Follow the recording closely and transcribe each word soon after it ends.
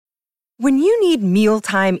When you need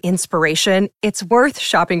mealtime inspiration, it's worth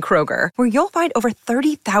shopping Kroger, where you'll find over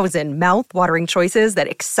 30,000 mouth-watering choices that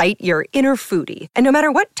excite your inner foodie. And no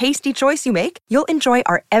matter what tasty choice you make, you'll enjoy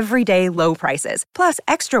our everyday low prices, plus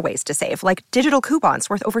extra ways to save, like digital coupons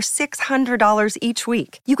worth over $600 each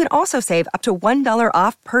week. You can also save up to $1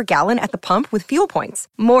 off per gallon at the pump with fuel points.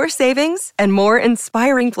 More savings and more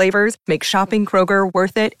inspiring flavors make shopping Kroger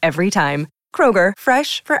worth it every time. Kroger,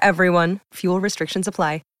 fresh for everyone. Fuel restrictions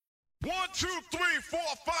apply. 1, 2, 3, 4,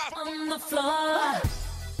 5 on the floor.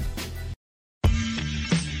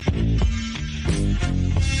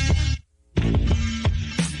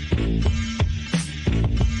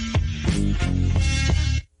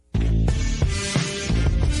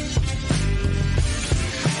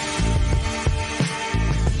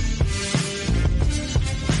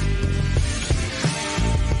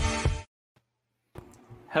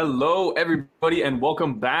 Hello, everybody, and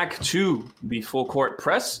welcome back to the Full Court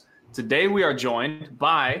Press. Today we are joined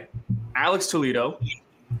by Alex Toledo,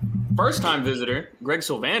 first-time visitor Greg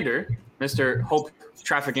Sylvander, Mr. Hope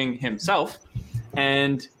Trafficking himself,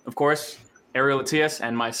 and, of course, Ariel Atias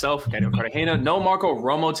and myself, Daniel Cartagena. No Marco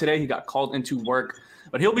Romo today. He got called into work,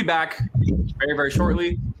 but he'll be back very, very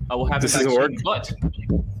shortly. We'll have this work. But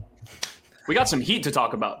we got some heat to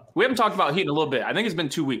talk about. We haven't talked about heat in a little bit. I think it's been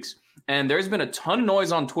 2 weeks, and there's been a ton of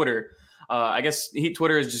noise on Twitter. I guess Heat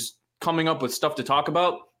Twitter is just coming up with stuff to talk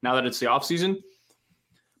about now that it's the offseason.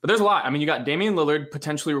 But there's a lot. I mean, you got Damian Lillard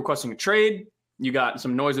potentially requesting a trade. You got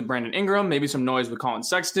some noise with Brandon Ingram, maybe some noise with Colin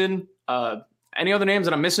Sexton. Any other names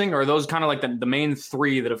that I'm missing, or are those kind of like the main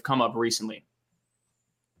three that have come up recently?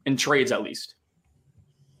 In trades, at least.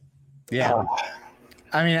 Yeah.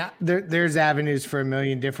 I mean, there's avenues for a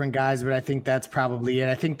million different guys, but I think that's probably it.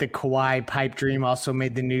 I think the Kawhi pipe dream also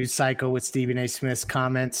made the news cycle with Stephen A. Smith's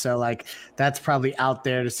comments. So, like, that's probably out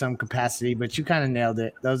there to some capacity, but you kind of nailed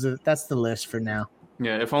it. That's the list for now.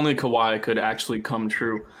 Yeah, if only Kawhi could actually come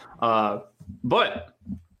true. But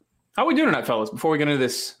how we doing tonight, fellas? Before we get into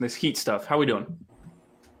this Heat stuff, how we doing?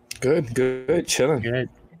 Good, chilling. Good.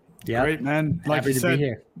 Yeah, great, man. Like happy you to be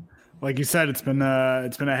here. Like you said, it's been a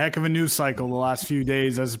heck of a news cycle the last few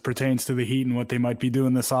days as it pertains to the Heat and what they might be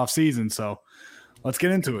doing this offseason. So let's get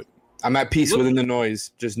into it. I'm at peace within the noise,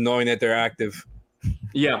 just knowing that they're active.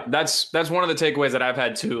 Yeah, that's one of the takeaways that I've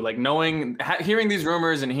had too. Like hearing these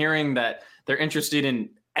rumors and hearing that they're interested in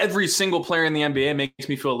every single player in the NBA makes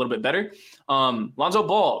me feel a little bit better. Lonzo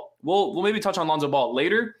Ball, we'll maybe touch on Lonzo Ball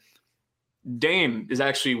later. Dame is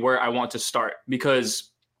actually where I want to start because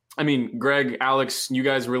 – I mean, Greg, Alex, you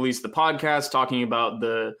guys released the podcast talking about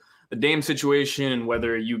the Dame situation and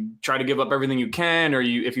whether you try to give up everything you can or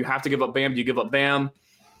if you have to give up Bam, do you give up Bam?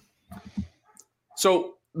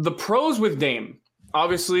 So the pros with Dame,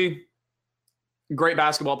 obviously, great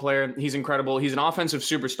basketball player. He's incredible. He's an offensive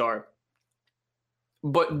superstar.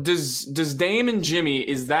 But does Dame and Jimmy,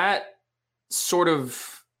 is that sort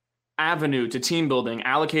of avenue to team building,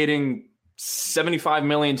 allocating $75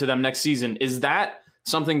 million to them next season, is that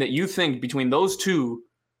something that you think between those two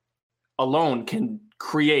alone can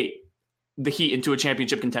create the Heat into a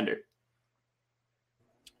championship contender?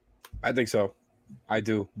 I think so. I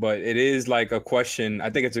do. But it is like a question. I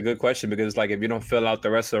think it's a good question because like if you don't fill out the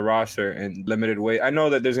rest of the roster in limited way, I know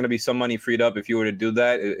that there's going to be some money freed up if you were to do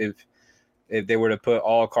that. If they were to put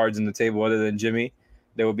all cards on the table other than Jimmy,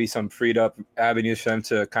 there will be some freed up avenues for them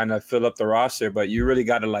to kind of fill up the roster. But you really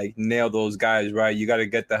got to like nail those guys, right? You got to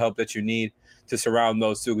get the help that you need to surround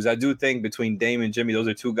those two. Because I do think between Dame and Jimmy, those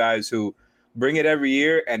are two guys who bring it every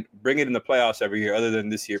year and bring it in the playoffs every year, other than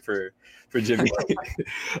this year for Jimmy.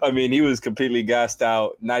 I mean, he was completely gassed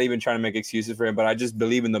out, not even trying to make excuses for him. But I just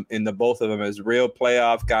believe in the both of them as real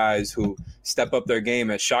playoff guys who step up their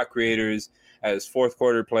game as shot creators, as fourth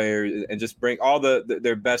quarter players, and just bring all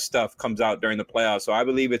their best stuff comes out during the playoffs. So I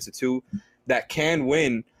believe it's a two that can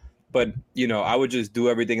win. But, you know, I would just do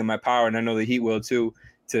everything in my power, and I know the Heat will too,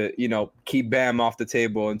 to, you know, keep Bam off the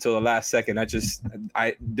table until the last second.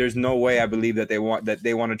 There's no way I believe that they want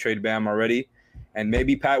to trade Bam already. And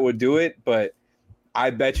maybe Pat would do it, but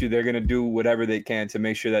I bet you they're going to do whatever they can to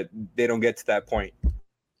make sure that they don't get to that point.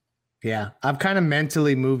 Yeah, I've kind of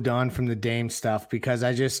mentally moved on from the Dame stuff because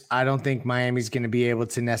I don't think Miami's going to be able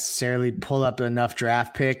to necessarily pull up enough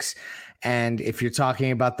draft picks. And if you're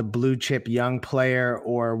talking about the blue chip young player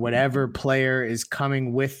or whatever player is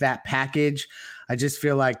coming with that package, I just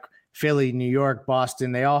feel like Philly, New York,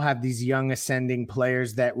 Boston, they all have these young ascending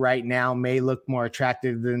players that right now may look more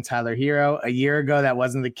attractive than Tyler Hero. A year ago, that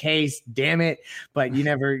wasn't the case. Damn it. But you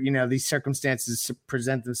never, these circumstances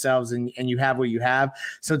present themselves and you have what you have.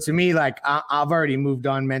 So to me, like I've already moved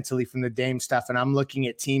on mentally from the Dame stuff, and I'm looking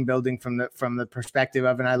at team building from the perspective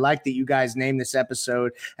of, and I like that you guys named this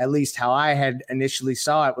episode, at least how I had initially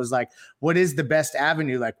saw it was like, what is the best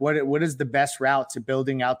avenue? Like what is the best route to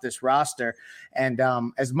building out this roster? And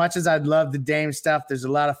as much as I'd love the Dame stuff, there's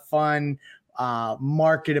a lot of fun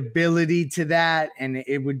marketability to that, and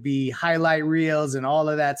it would be highlight reels and all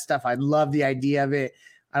of that stuff. I love the idea of it.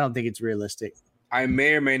 I don't think it's realistic. I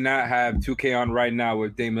may or may not have 2K on right now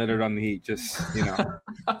with Dame Lillard on the Heat. Just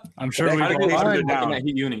I'm sure. How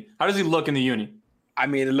does he look in the uni? I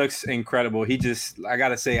mean, it looks incredible. I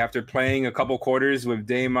gotta say, after playing a couple quarters with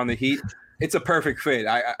Dame on the Heat, it's a perfect fit.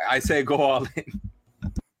 I say go all in.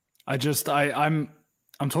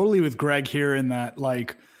 I'm totally with Greg here in that,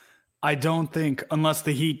 like, I don't think unless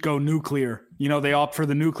the Heat go nuclear, they opt for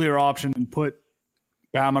the nuclear option and put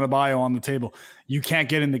Bam Adebayo on the table, you can't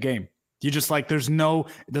get in the game. You just it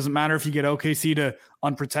doesn't matter if you get OKC to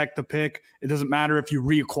unprotect the pick. It doesn't matter if you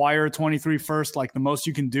reacquire a 23 first. Like the most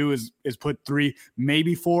you can do is put 3,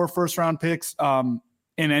 maybe 4 first round picks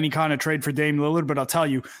in any kind of trade for Dame Lillard. But I'll tell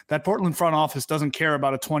you that Portland front office doesn't care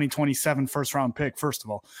about a 2027 first round pick. First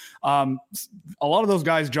of all, a lot of those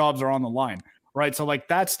guys' jobs are on the line, right? So like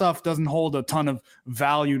that stuff doesn't hold a ton of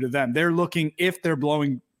value to them. They're looking, if they're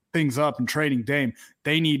blowing things up and trading Dame,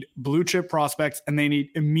 they need blue chip prospects and they need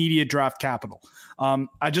immediate draft capital.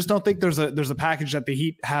 I just don't think there's a package that the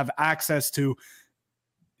Heat have access to,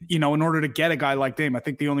 in order to get a guy like Dame. I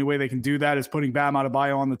think the only way they can do that is putting Bam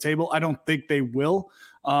Adebayo on the table. I don't think they will.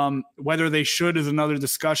 Whether they should is another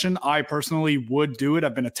discussion. I personally would do it.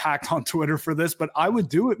 I've been attacked on Twitter for this, but I would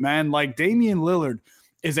do it, man. Like Damian Lillard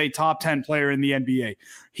is a top 10 player in the NBA.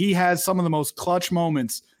 He has some of the most clutch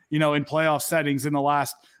moments, in playoff settings in the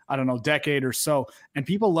last, decade or so. And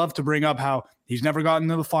people love to bring up how he's never gotten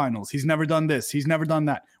to the finals. He's never done this. He's never done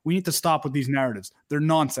that. We need to stop with these narratives. They're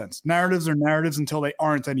nonsense. Narratives are narratives until they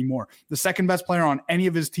aren't anymore. The second best player on any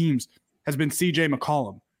of his teams has been CJ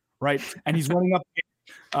McCollum, right? And he's running up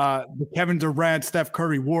the Kevin Durant, Steph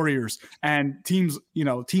Curry Warriors and teams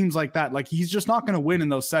like that. Like he's just not going to win in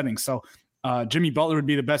those settings. So Jimmy Butler would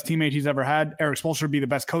be the best teammate he's ever had. Erik Spoelstra would be the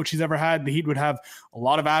best coach he's ever had. The Heat would have a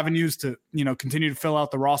lot of avenues to, continue to fill out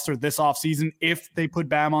the roster this offseason if they put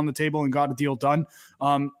Bam on the table and got a deal done.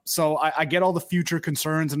 So I get all the future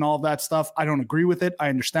concerns and all of that stuff. I don't agree with it. I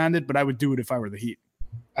understand it, but I would do it if I were the Heat.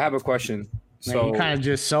 I have a question. Man, you kind of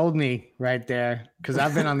just sold me right there because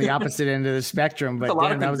I've been on the opposite end of the spectrum. But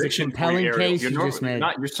damn, that was a compelling case you just made.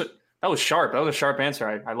 That was sharp. That was a sharp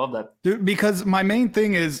answer. I love that. Dude, because my main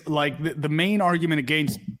thing is like the main argument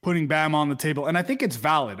against putting Bam on the table, and I think it's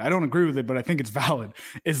valid. I don't agree with it, but I think it's valid,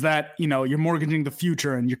 is that, you're mortgaging the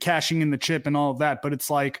future and you're cashing in the chip and all of that. But it's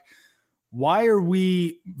like, why are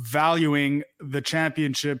we valuing the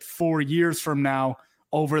championship 4 years from now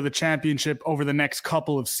over the championship over the next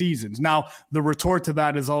couple of seasons? Now, the retort to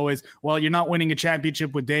that is always, well, you're not winning a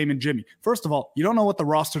championship with Dame and Jimmy. First of all, you don't know what the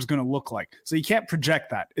roster is going to look like, so you can't project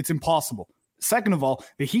that. It's impossible. Second of all,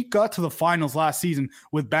 the Heat got to the finals last season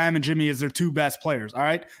with Bam and Jimmy as their 2 best players. All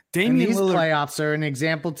right. Damian Lillard, playoffs are an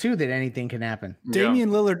example too that anything can happen.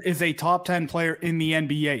 Damian Lillard is a top 10 player in the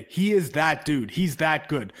NBA. He is that dude. He's that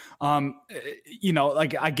good.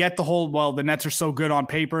 Like I get the whole, well, the Nets are so good on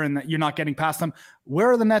paper and that you're not getting past them.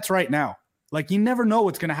 Where are the Nets right now? Like you never know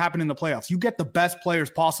what's going to happen in the playoffs. You get the best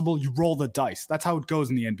players possible. You roll the dice. That's how it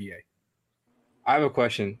goes in the NBA. I have a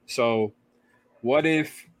question. So what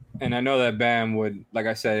if, and I know that Bam would, like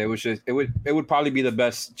I said, it would probably be the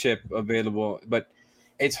best chip available, but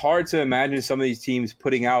it's hard to imagine some of these teams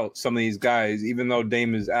putting out some of these guys, even though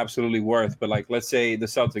Dame is absolutely worth. But like, let's say the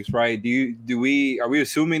Celtics, right? Are we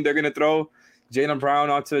assuming they're going to throw Jaylen Brown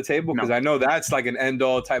onto the table? Because I know that's like an end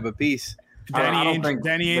all type of piece. Danny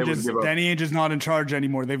Ainge is not in charge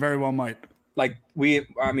anymore. They very well might. Like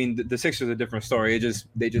the Sixers are a different story.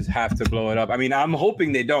 They just have to blow it up. I mean, I'm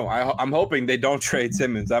hoping they don't. I'm hoping they don't trade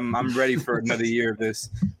Simmons. I'm ready for another year of this,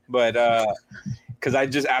 but because I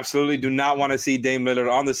just absolutely do not want to see Dame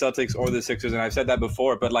Lillard on the Celtics or the Sixers, and I've said that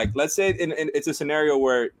before. But like, let's say it's a scenario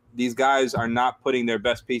where these guys are not putting their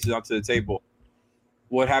best pieces onto the table.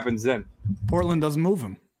 What happens then? Portland doesn't move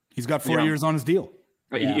him. He's got 4 years on his deal.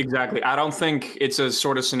 Yeah. Exactly. I don't think it's a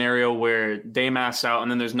sort of scenario where Dame asks out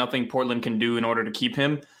and then there's nothing Portland can do in order to keep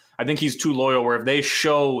him. I think he's too loyal where if they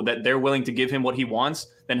show that they're willing to give him what he wants,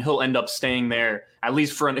 then he'll end up staying there at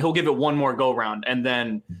least he'll give it one more go round and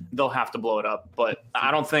then they'll have to blow it up. But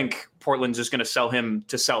I don't think Portland's just going to sell him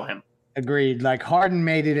to sell him. Agreed. Like Harden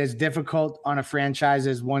made it as difficult on a franchise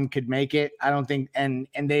as one could make it. I don't think, and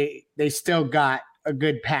they still got a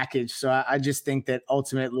good package. So I just think that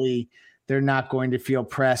ultimately they're not going to feel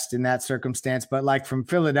pressed in that circumstance. But like from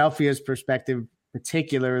Philadelphia's perspective,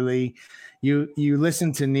 particularly, you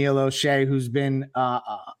listen to Neil O'Shea, who's been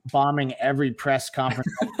bombing every press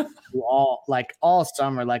conference all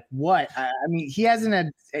summer. Like what? I mean, he hasn't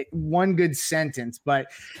had one good sentence, but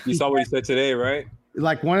you saw what he said today, right?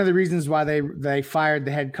 Like one of the reasons why they fired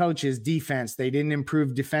the head coach is defense. They didn't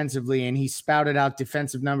improve defensively, and he spouted out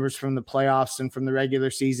defensive numbers from the playoffs and from the regular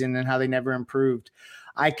season and how they never improved.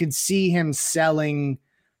 I could see him selling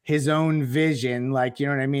his own vision. Like, you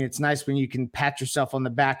know what I mean? It's nice when you can pat yourself on the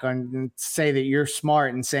back and say that you're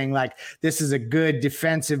smart and saying like, this is a good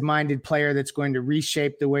defensive minded player that's going to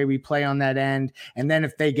reshape the way we play on that end. And then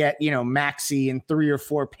if they get, Maxey and 3 or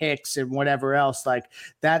 4 picks and whatever else, like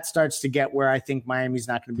that starts to get where I think Miami's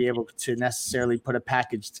not going to be able to necessarily put a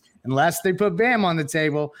package unless they put Bam on the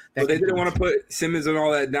table. But they didn't want to put Simmons and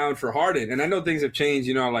all that down for Harden. And I know things have changed,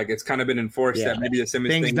 like it's kind of been enforced that maybe the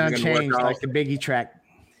Simmons things thing don't is going to change, work out. like the Biggie track.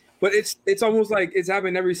 But it's almost like it's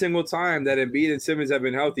happened every single time that Embiid and Simmons have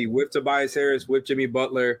been healthy. With Tobias Harris, with Jimmy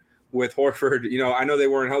Butler, with Horford. I know they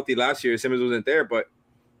weren't healthy last year. Simmons wasn't there, but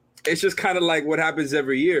it's just kind of like what happens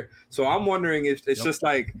every year. So I'm wondering if it's just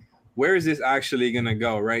like, where is this actually going to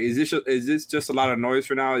go, right? Is this just a lot of noise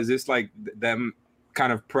for now? Is this like them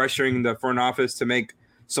kind of pressuring the front office to make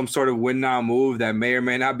some sort of win now move that may or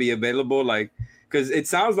may not be available? Like, because it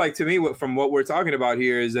sounds like to me, from what we're talking about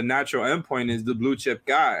here, is the natural endpoint is the blue chip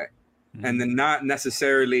guy, and then not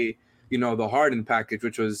necessarily, the Harden package,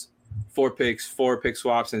 which was 4 picks, 4 pick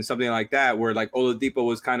swaps, and something like that, where like Oladipo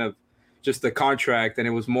was kind of just the contract, and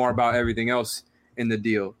it was more about everything else in the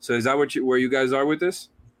deal. So is that where you guys are with this?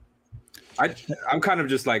 I'm kind of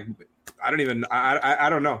just like, I don't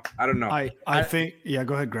know. I don't know. I think, yeah,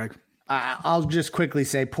 go ahead, Greg. I'll just quickly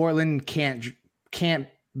say Portland can't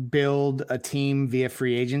build a team via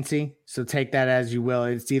free agency. So take that as you will.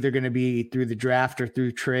 It's either going to be through the draft or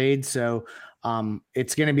through trade. So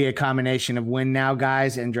it's going to be a combination of win now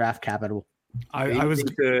guys and draft capital. I was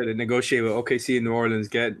to negotiate with OKC in New Orleans,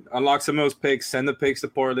 unlock some of those picks, send the picks to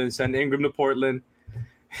Portland, send Ingram to Portland,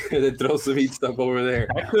 and then throw some heat stuff over there.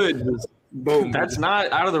 I could. Boom. That's not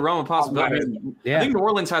out of the realm of possibility. I think New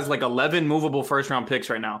Orleans has like 11 movable first-round picks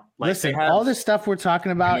right now. Like, listen, all this stuff we're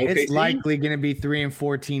talking about, it's likely going to be 3 and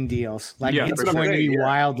 4 team deals. Like it's going to be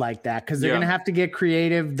wild like that because they're going to have to get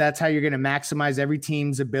creative. That's how you're going to maximize every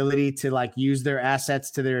team's ability to like use their assets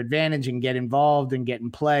to their advantage and get involved and get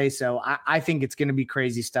in play. So I think it's going to be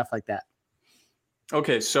crazy stuff like that.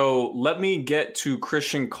 Okay, so let me get to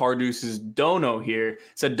Christian Carduce's dono here. It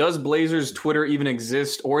said, does Blazers Twitter even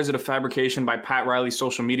exist, or is it a fabrication by Pat Riley's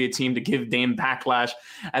social media team to give Dame backlash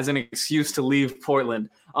as an excuse to leave Portland?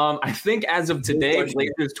 I think as of today,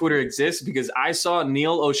 Blazers Twitter exists because I saw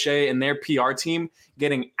Neil O'Shea and their PR team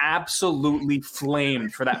getting absolutely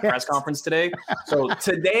flamed for that press conference today. So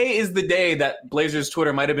today is the day that Blazers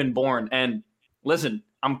Twitter might have been born. And listen,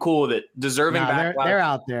 I'm cool with it. Deserving backlash. They're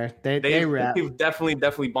out there. They've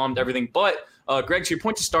definitely bombed everything. But Greg, to your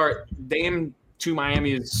point to start, Dame to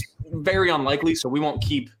Miami is very unlikely, so we won't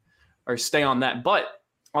keep or stay on that. But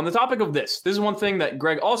on the topic of this is one thing that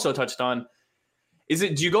Greg also touched on. Do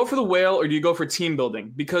you go for the whale or do you go for team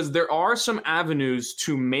building? Because there are some avenues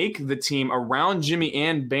to make the team around Jimmy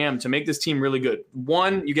and Bam to make this team really good.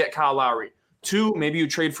 1, you get Kyle Lowry. 2, maybe you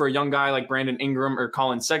trade for a young guy like Brandon Ingram or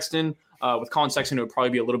Colin Sexton. With Colin Sexton, it would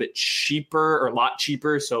probably be a little bit cheaper or a lot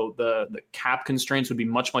cheaper. So the cap constraints would be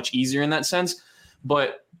much, much easier in that sense.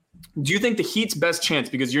 But do you think the Heat's best chance,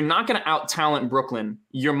 because you're not going to out-talent Brooklyn,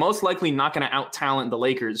 you're most likely not going to out-talent the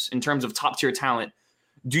Lakers in terms of top-tier talent.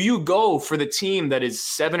 Do you go for the team that is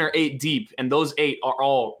 7 or 8 deep, and those 8 are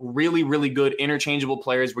all really, really good interchangeable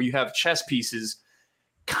players where you have chess pieces,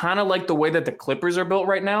 kind of like the way that the Clippers are built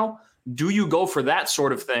right now? Do you go for that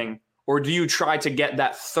sort of thing? Or do you try to get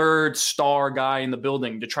that third star guy in the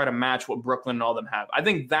building to try to match what Brooklyn and all them have? I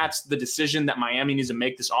think that's the decision that Miami needs to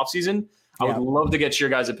make this offseason. I would love to get your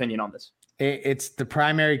guys' opinion on this. It's the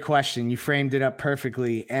primary question. You framed it up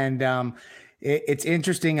perfectly. And it's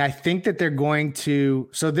interesting. I think that they're going to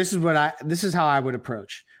 – so this is how I would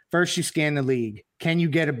approach. First, you scan the league. Can you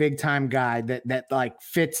get a big time guy that like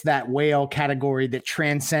fits that whale category that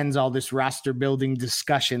transcends all this roster building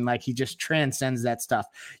discussion? Like he just transcends that stuff.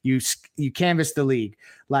 You canvass the league.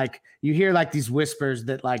 Like you hear like these whispers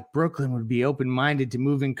that like Brooklyn would be open-minded to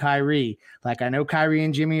moving Kyrie. Like I know Kyrie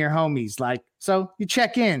and Jimmy are homies. Like, so you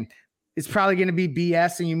check in. It's probably going to be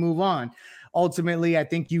BS and you move on. Ultimately, I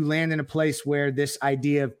think you land in a place where this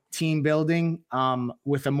idea of team building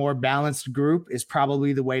with a more balanced group is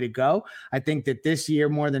probably the way to go. I think that this year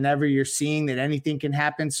more than ever, you're seeing that anything can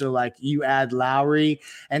happen. So like you add Lowry,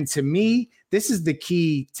 and to me, this is the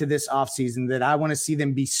key to this offseason, that I want to see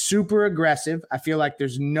them be super aggressive. I feel like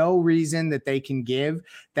there's no reason that they can give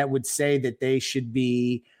that would say that they should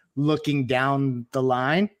be looking down the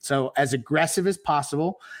line. So as aggressive as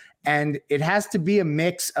possible. And it has to be a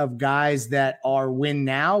mix of guys that are win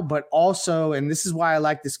now, but also, and this is why I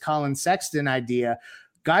like this Colin Sexton idea,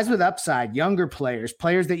 guys with upside, younger players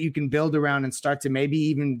that you can build around and start to maybe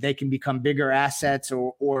even they can become bigger assets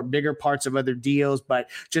or bigger parts of other deals,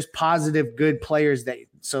 but just positive, good players that's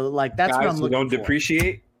guys what I'm looking don't for.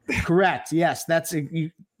 Depreciate. Correct. Yes.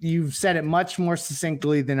 You've said it much more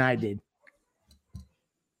succinctly than I did.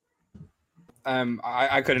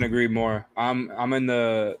 I couldn't agree more. I'm in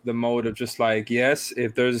the mode of just like, yes,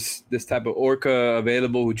 if there's this type of orca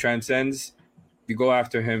available who transcends, you go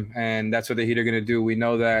after him, and that's what the Heat are gonna do. We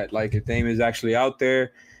know that, like, if Dame is actually out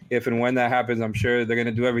there, if and when that happens, I'm sure they're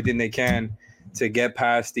gonna do everything they can to get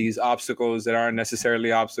past these obstacles that aren't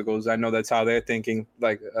necessarily obstacles. I know that's how they're thinking,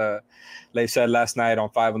 like Leif said last night on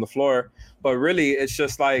 5 on the Floor. But really, it's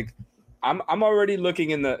just like I'm already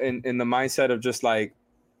looking in the mindset of just like,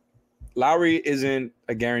 Lowry isn't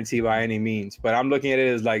a guarantee by any means, but I'm looking at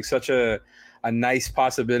it as like such a nice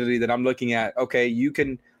possibility that I'm looking at, okay,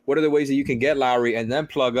 what are the ways that you can get Lowry and then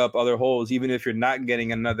plug up other holes, even if you're not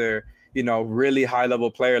getting another, really high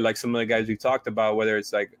level player like some of the guys we talked about, whether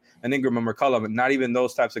it's like an Ingram or McCollum, and not even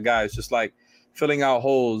those types of guys, just like filling out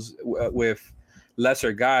holes with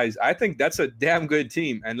lesser guys. I think that's a damn good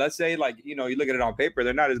team. And let's say, like, you look at it on paper,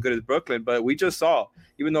 they're not as good as Brooklyn, but we just saw,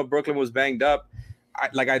 even though Brooklyn was banged up,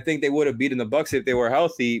 I think they would have beaten the Bucks if they were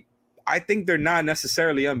healthy. I think they're not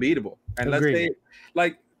necessarily unbeatable. And Agreed. let's say,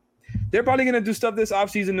 like, they're probably going to do stuff this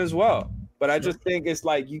offseason as well. But I just think it's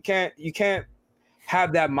like you can't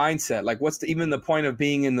have that mindset. Like, what's even the point of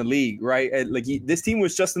being in the league, right? And like, this team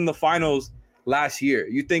was just in the finals last year.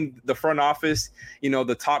 You think the front office,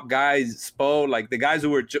 the top guys, Spo, like the guys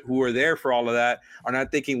who were there for all of that, are not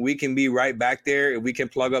thinking we can be right back there if we can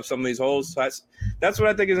plug up some of these holes. So that's what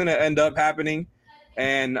I think is going to end up happening.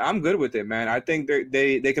 And I'm good with it, man. I think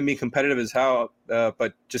they can be competitive as hell,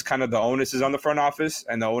 but just kind of the onus is on the front office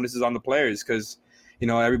and the onus is on the players because,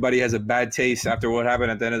 everybody has a bad taste after what happened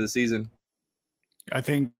at the end of the season. I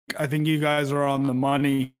think you guys are on the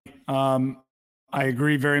money. I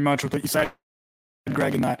agree very much with what you said,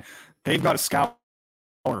 Greg, in that they've got to scour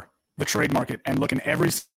the trade market and look in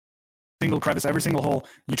every single crevice, every single hole.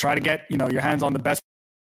 You try to get, your hands on the best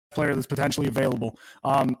player that's potentially available.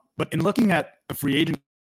 But in looking at the free agent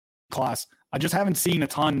class, I just haven't seen a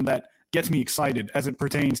ton that gets me excited as it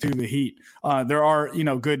pertains to the Heat. There are,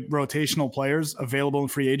 good rotational players available in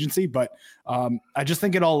free agency, but I just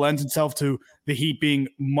think it all lends itself to the Heat being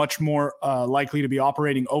much more likely to be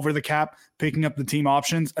operating over the cap, picking up the team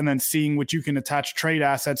options, and then seeing what you can attach trade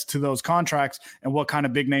assets to those contracts and what kind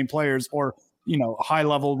of big name players or high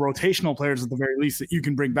level rotational players at the very least that you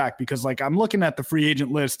can bring back. Because like I'm looking at the free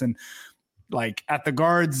agent list and like at the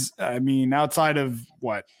guards, I mean, outside of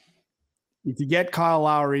what, if you get Kyle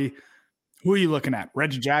Lowry, who are you looking at?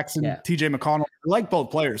 Reggie Jackson, TJ McConnell. I like both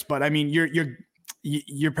players, but I mean, you're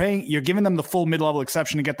giving them the full mid-level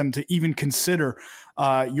exception to get them to even consider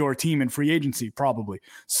your team in free agency, probably.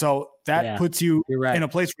 So that puts you in a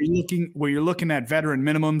place where you're looking at veteran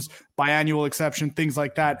minimums, biannual exception, things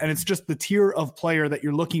like that, and it's just the tier of player that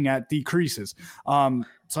you're looking at decreases.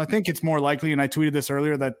 So I think it's more likely, and I tweeted this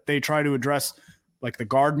earlier, that they try to address like the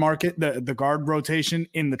guard market, the guard rotation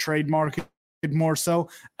in the trade market more so,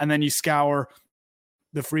 and then you scour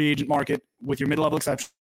the free agent market with your mid-level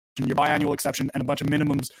exception, your biannual exception, and a bunch of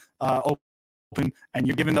minimums open, and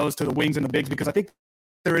you're giving those to the wings and the bigs, because I think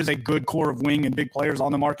there is a good core of wing and big players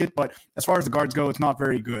on the market, but as far as the guards go, it's not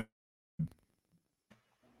very good.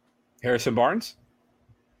 Harrison Barnes?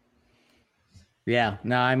 Yeah,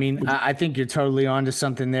 no, I mean, I think you're totally onto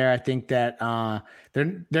something there. I think that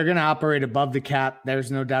they're going to operate above the cap. There's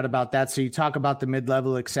no doubt about that. So you talk about the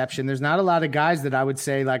mid-level exception. There's not a lot of guys that I would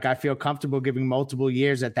say, like, I feel comfortable giving multiple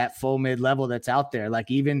years at that full mid-level that's out there. Like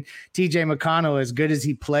even TJ McConnell, as good as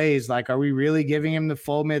he plays, like, are we really giving him the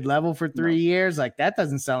full mid-level for 3 years? Like, that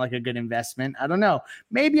doesn't sound like a good investment. I don't know.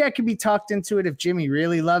 Maybe I could be talked into it if Jimmy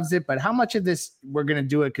really loves it, but how much of this we're going to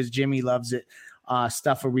do it because Jimmy loves it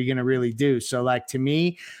stuff are we going to really do? So like, to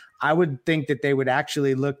me, I would think that they would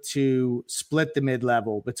actually look to split the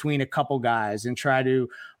mid-level between a couple guys and try to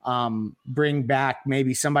bring back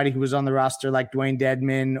maybe somebody who was on the roster like Dwayne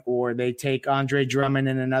Dedman, or they take Andre Drummond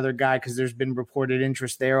and another guy because there's been reported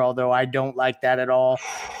interest there, although I don't like that at all.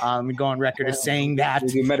 We go on record as saying that. You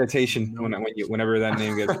do meditation whenever that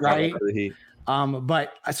name gets right. For the Heat.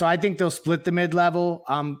 But so I think they'll split the mid-level.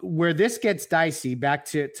 Where this gets dicey, back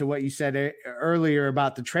to what you said earlier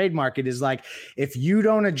about the trade market, is like, if you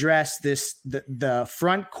don't address the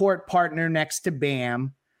front court partner next to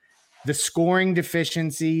Bam, the scoring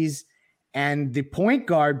deficiencies, and the point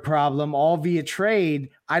guard problem all via trade,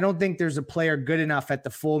 I don't think there's a player good enough at the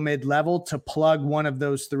full mid-level to plug one of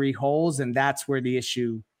those three holes. And that's where the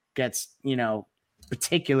issue gets,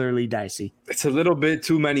 particularly dicey. It's a little bit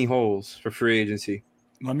too many holes for free agency.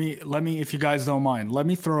 Let me, if you guys don't mind, let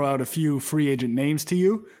me throw out a few free agent names to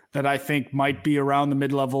you that I think might be around the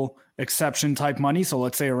mid-level exception type money. So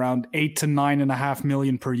let's say around $8 to $9.5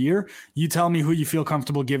 million per year. You tell me who you feel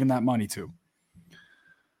comfortable giving that money to.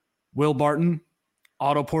 Will Barton,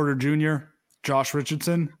 Otto Porter Jr., Josh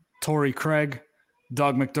Richardson, Torrey Craig,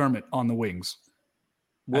 Doug McDermott on the wings.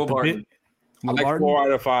 Will Barton. I like 4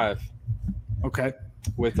 out of 5. Okay.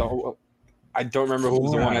 I don't remember who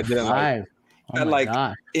was the one I didn't like.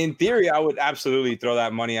 God. In theory, I would absolutely throw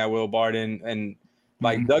that money at Will Barton, and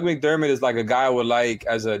Doug McDermott is like a guy I would like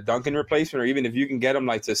as a Duncan replacement, or even if you can get him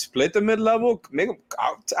to split the mid-level,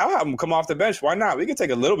 I'll have him come off the bench. Why not? We can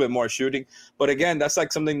take a little bit more shooting, but again, that's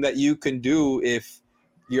something that you can do if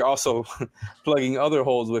you're also plugging other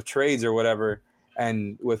holes with trades or whatever,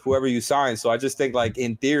 and with whoever you sign. So I just think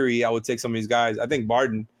in theory, I would take some of these guys. I think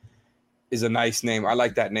Barton is a nice name. I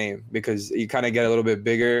like that name because you kind of get a little bit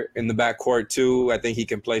bigger in the backcourt too. I think he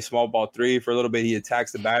can play small ball 3 for a little bit. He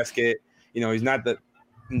attacks the basket. He's not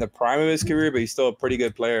in the prime of his career, but he's still a pretty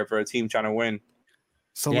good player for a team trying to win.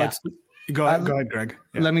 So let's go ahead, Greg.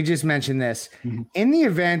 Yeah. Let me just mention this. Mm-hmm. In the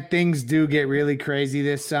event things do get really crazy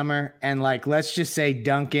this summer, and let's just say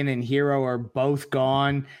Duncan and Hero are both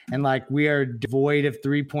gone, and we are devoid of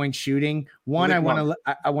 3-point shooting. I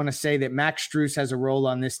want to say that Max Strus has a role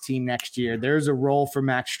on this team next year. There's a role for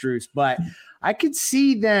Max Strus, but I could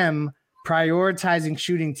see them prioritizing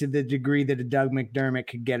shooting to the degree that a Doug McDermott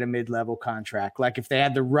could get a mid-level contract. If they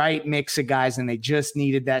had the right mix of guys and they just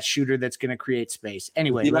needed that shooter that's going to create space.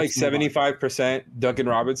 Anyway, you 75% Duncan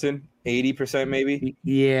Robinson, 80% maybe?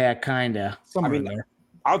 Yeah, kind of. There.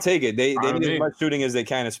 I'll take it. They need as much shooting as they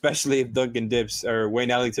can, especially if Duncan dips, or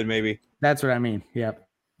Wayne Ellington maybe. That's what I mean. Yep.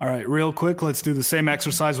 All right, real quick, let's do the same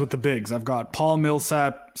exercise with the bigs. I've got Paul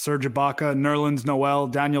Millsap, Serge Ibaka, Nerlens Noel,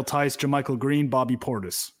 Daniel Tice, JaMychal Green, Bobby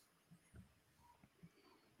Portis.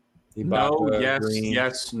 Ibaka,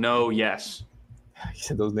 yes, no, yes. You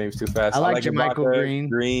said those names too fast. I like JaMychal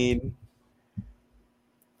Ibaka,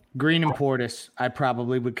 Green and Portis, I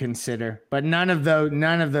probably would consider, but none of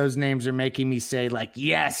those names are making me say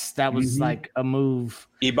yes, that was a move.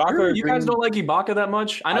 Ibaka, you guys don't like Ibaka that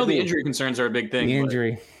much? I know the injury concerns are a big thing. The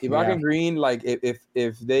injury, Ibaka and Green,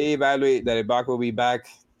 if they evaluate that Ibaka will be back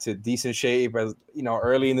to decent shape, as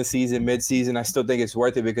early in the season, mid-season, I still think it's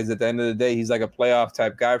worth it because at the end of the day, he's a playoff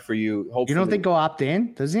type guy for you. Hopefully. You don't think he'll opt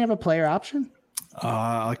in? Doesn't he have a player option?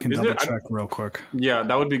 I can double check real quick. Yeah,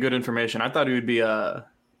 that would be good information. I thought he would be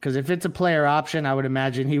because if it's a player option, I would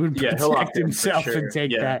imagine he would protect himself and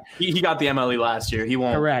take that. He got the MLE last year. He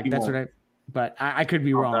won't. Correct. But I could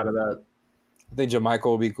be wrong. I think JaMychal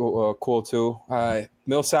will be cool too.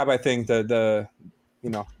 Millsap, I think the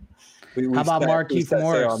how about Markieff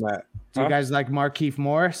Morris? Do you guys like Markieff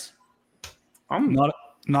Morris? I'm not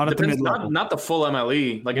at the mid-level. Not the full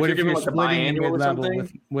MLE. If you're giving a biannual or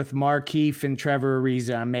something with Markieff and Trevor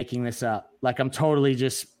Ariza, I'm making this up. I'm totally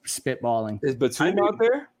just spitballing. Is Batum out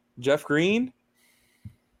there? Jeff Green?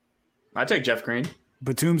 I take Jeff Green.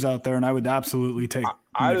 Batum's out there, and I would absolutely take.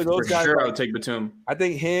 Either those guys. Sure, I would take Batum. I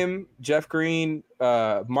think him, Jeff Green,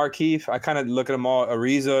 Markieff. I kind of look at them all.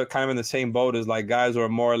 Ariza, kind of in the same boat as guys who are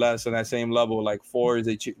more or less on that same level, fours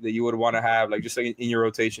that you would want to have, just in your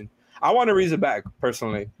rotation. I want Ariza back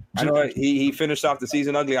personally. I know he finished off the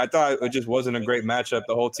season ugly. I thought it just wasn't a great matchup.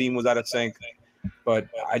 The whole team was out of sync, but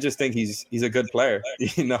I just think he's a good player.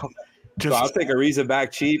 So I'll take Ariza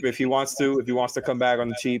back cheap if he wants to. If he wants to come back on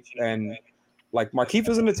the cheap, and Markieff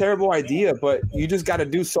isn't a terrible idea, but you just got to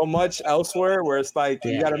do so much elsewhere where it's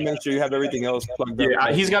you got to make sure you have everything else plugged up.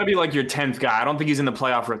 Yeah, he's got to be your 10th guy. I don't think he's in the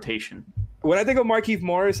playoff rotation. When I think of Markieff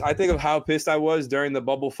Morris, I think of how pissed I was during the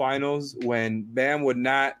bubble finals when Bam would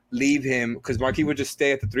not leave him because Markieff would just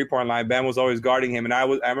stay at the 3-point line. Bam was always guarding him, and I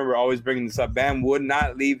remember always bringing this up. Bam would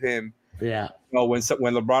not leave him. Yeah. When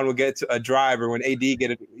LeBron would get to a drive or when AD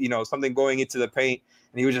get something going into the paint,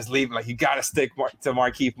 and he would just leave like, you got to stick to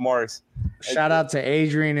Markieff Morris. Shout out to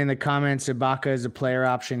Adrian in the comments. Ibaka is a player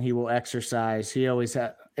option. He will exercise. He always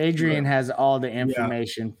has. Adrian has all the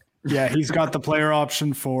information. Yeah, he's got the player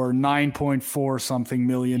option for 9.4 something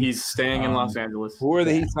million. He's staying in Los Angeles. Who are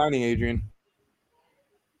the Heat signing, Adrian?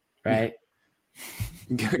 Right.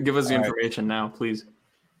 Give us the information now, please.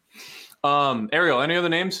 Ariel, any other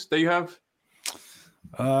names that you have?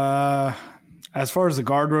 As far as the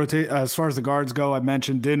guards go, I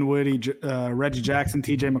mentioned Dinwiddie, Reggie Jackson,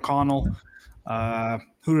 TJ McConnell.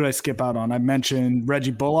 Who did I skip out on? I mentioned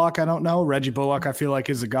Reggie Bullock. I don't know. Reggie Bullock, I feel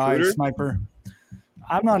like, is a guy, sniper.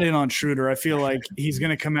 I'm not in on Schroeder. I feel like he's going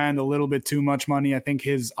to command a little bit too much money. I think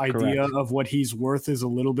his idea of what he's worth is a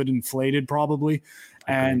little bit inflated, probably.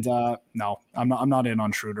 And no, I'm not in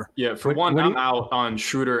on Schroeder. Yeah, I'm out on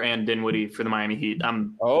Schroeder and Dinwiddie for the Miami Heat.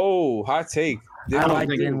 Hot take. I like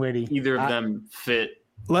Dinwiddie. Either of them fit.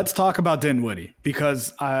 Let's talk about Dinwiddie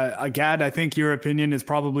because, Gad, I think your opinion is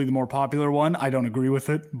probably the more popular one. I don't agree with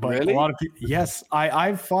it, but really? A lot of people, yes,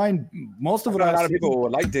 I find most of what a lot of people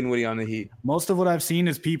would like Dinwiddie on the Heat. Most of what I've seen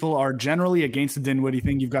is people are generally against the Dinwiddie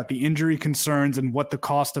thing. You've got the injury concerns and what the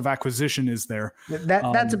cost of acquisition is there.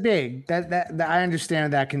 That's a big that I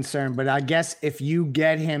understand that concern, but I guess if you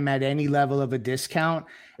get him at any level of a discount.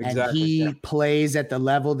 And he plays at the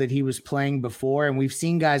level that he was playing before. And we've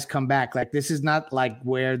seen guys come back. Like, this is not like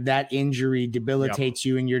where that injury debilitates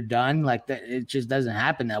you and you're done. Like, that, it just doesn't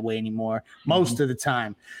happen that way anymore most of the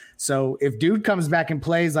time. So if dude comes back and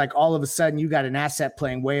plays, like, all of a sudden you got an asset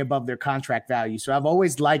playing way above their contract value. So I've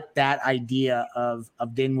always liked that idea of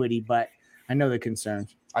Dinwiddie, but I know the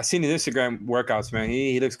concerns. I've seen his Instagram workouts, man.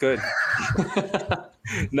 He looks good.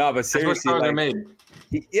 No, but seriously, that's what stars are made.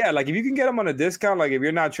 Yeah, like if you can get them on a discount, like if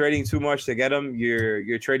you're not trading too much to get them,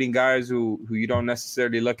 you're trading guys who you don't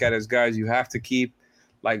necessarily look at as guys you have to keep.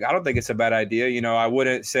 Like, I don't think it's a bad idea. You know, I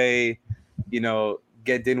wouldn't say,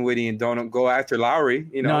 get Dinwiddie and don't go after Lowry.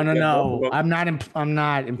 No. I'm not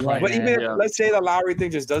implying. But even let's say the Lowry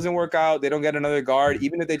thing just doesn't work out, they don't get another guard.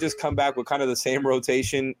 Even if they just come back with kind of the same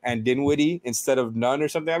rotation and Dinwiddie instead of none or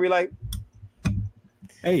something, I'd be like,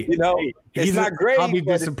 it's not great. I'll be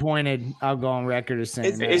disappointed. I'll go on record as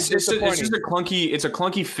saying it's just a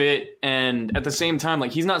clunky fit, and at the same time,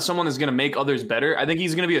 like, he's not someone that's going to make others better. I think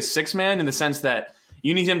he's going to be a six man in the sense that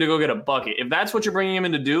you need him to go get a bucket. If that's what you're bringing him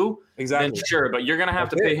in to do, then sure, but you're going to have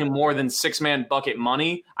to pay him more than 6-man bucket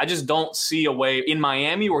money. I just don't see a way in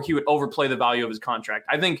Miami where he would overplay the value of his contract.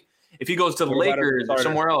 I think if he goes to the Lakers or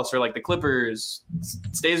somewhere else, or like the Clippers,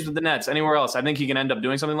 stays with the Nets, anywhere else, I think he can end up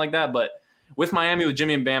doing something like that. But with Miami, with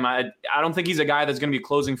Jimmy and Bam, I don't think he's a guy that's going to be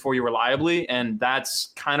closing for you reliably, and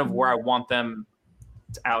that's kind of where I want them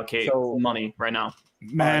to allocate money right now.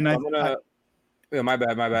 Man, my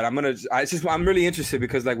bad. I'm really interested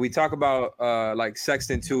because, like, we talk about like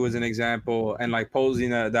Sexton too as an example, and like posing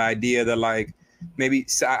the idea that, like, maybe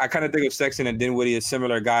I kind of think of Sexton and Dinwiddie as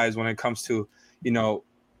similar guys when it comes to, you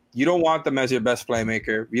don't want them as your best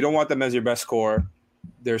playmaker, you don't want them as your best scorer.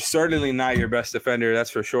 They're certainly not your best defender, that's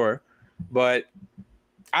for sure. But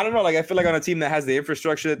I don't know, like, I feel like on a team that has the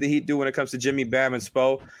infrastructure that the Heat do when it comes to Jimmy, Bam, and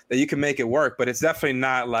Spo, that you can make it work. But it's definitely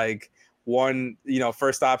not like one,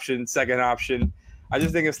 first option, second option. I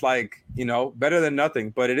just think it's like, better than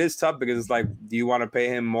nothing. But it is tough because it's like, do you want to pay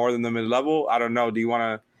him more than the mid-level? I don't know. Do you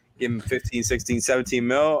want to give him 15, 16, 17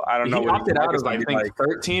 mil? I don't know. He opted out of, I think,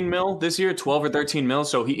 13 mil this year, 12 or 13 mil.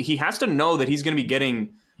 So he has to know that he's going to be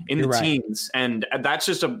getting in the teens, and that's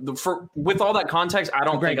just with all that context, I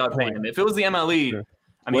don't think I'd pay him. If it was the MLE, sure.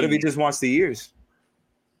 What if he just wants the years?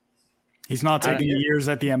 He's not taking the years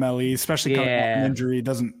at the MLE, especially coming off an injury. It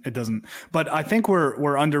doesn't. But I think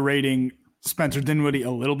we're underrating Spencer Dinwiddie a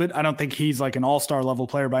little bit. I don't think he's like an all-star level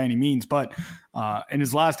player by any means, but in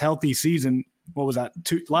his last healthy season, what was that?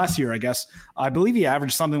 Last year, I guess, I believe he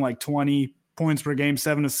averaged something like 20 points per game,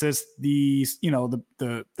 7 assists. The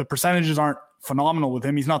percentages aren't phenomenal with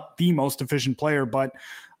him. He's not the most efficient player, but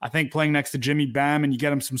I think playing next to Jimmy Bam and you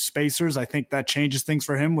get him some spacers, I think that changes things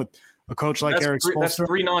for him with a coach like Eric Spoelstra. That's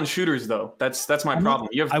 3 non-shooters, though. That's my problem.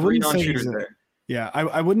 You have 3 non-shooters there. Yeah,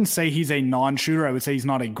 I wouldn't say he's a non-shooter. I would say he's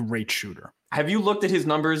not a great shooter. Have you looked at his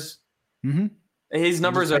numbers? Mm-hmm. His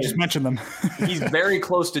numbers I just mentioned them. He's very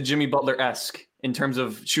close to Jimmy Butler-esque in terms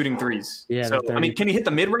of shooting threes. Yeah. So, I mean, can he hit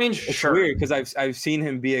the mid-range? It's sure. weird because I've seen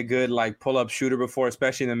him be a good, like, pull-up shooter before,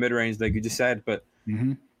 especially in the mid-range, like you just said. But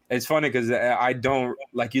it's funny because I don't,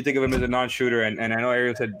 like, you think of him as a non-shooter, and I know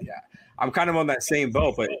Ariel said, I'm kind of on that same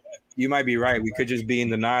boat, but you might be right. We could just be in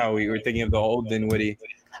denial. We were thinking of the old Dinwiddie.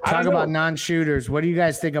 Talk about non-shooters. What do you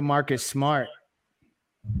guys think of Marcus Smart?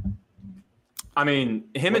 I mean,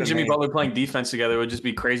 him What and a Jimmy name. Butler playing defense together would just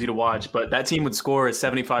be crazy to watch. But that team would score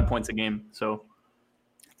 75 points a game. So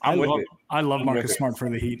I'm with it. I love I'm with Marcus it. Smart for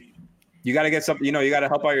the Heat. You got to get something. You know, you got to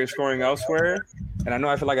help out your scoring elsewhere. And I know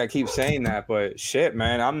I feel like I keep saying that, but shit,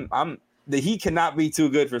 man, I'm the Heat cannot be too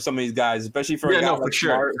good for some of these guys, especially for a guy like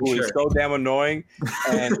Smart, who is so damn annoying,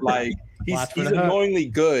 and like he's annoyingly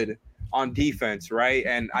good on defense, right?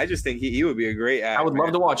 And I just think he would be a great ad. I would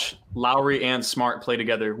love to watch Lowry and Smart play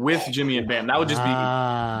together with Jimmy and Bam. That would just be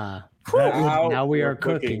now we are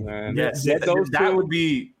cooking. man. Yes, Get those that two, would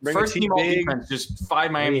be bring a first team team all big. defense. Just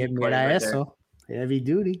 5 Miami Heat players right there. Eso, heavy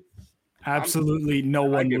duty. Absolutely no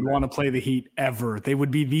one would want to play the Heat ever. They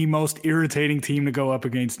would be the most irritating team to go up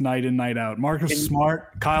against night in, night out. Marcus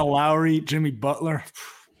Smart, Kyle Lowry, Jimmy Butler.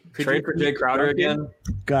 Trade for Jay Crowder again.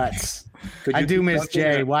 Guts. I do miss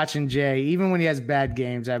Jay. Watching Jay, even when he has bad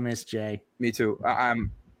games, I miss Jay. Me too.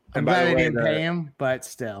 I'm glad they didn't pay him, but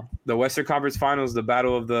still. The Western Conference Finals, the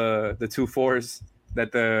battle of the 2 4s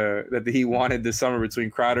that the Heat wanted this summer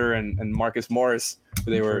between Crowder and Marcus Morris,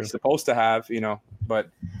 who they were supposed to have, you know. But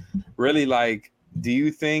really, like, do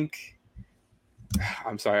you think?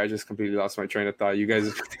 I'm sorry, I just completely lost my train of thought. You guys,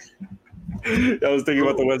 I was thinking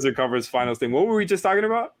about the Western Conference Finals thing. What were we just talking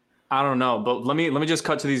about? I don't know, but let me just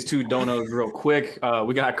cut to these two donos real quick.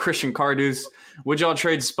 We got Christian Cardus. Would y'all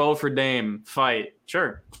trade Spo for Dame? Fight.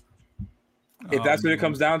 Sure. If that's what it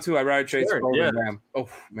comes down to, I'd rather trade Spo yeah. than Bam. Oh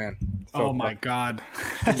man. Oh my God.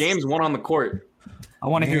 The game's won on the court. I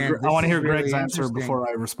want to hear really Greg's answer interesting. before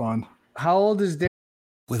I respond. How old is Dame?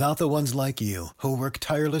 Without the ones like you, who work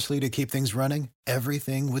tirelessly to keep things running,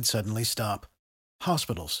 everything would suddenly stop.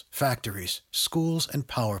 Hospitals, factories, schools, and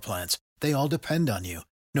power plants, they all depend on you.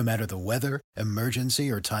 No matter the weather, emergency,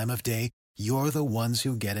 or time of day, you're the ones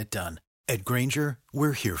who get it done. At Grainger,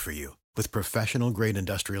 we're here for you with professional-grade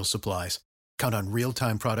industrial supplies. Count on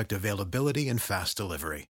real-time product availability and fast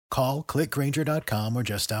delivery. Call, clickgrainger.com, or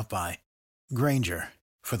just stop by. Grainger,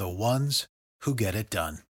 for the ones who get it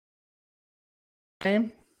done.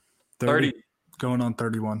 Dame? 30. Going on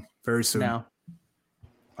 31 very soon. No.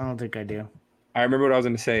 I don't think I do. I remember what I was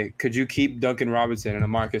going to say. Could you keep Duncan Robinson in a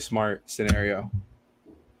Marcus Smart scenario?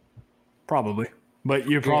 Probably. But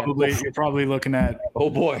you're probably looking at, Oh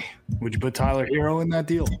boy, would you put Tyler Hero in that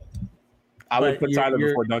deal? I would But put Tyler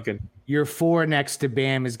before Duncan. Your 4 next to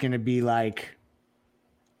Bam is going to be like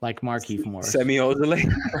Markieff Morris. Semi Ojale.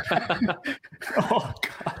 Oh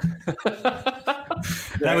God.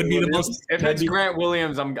 That would be the most. If it's Grant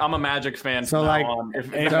Williams, I'm a Magic fan. So from like, now on.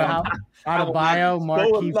 If Adebayo, love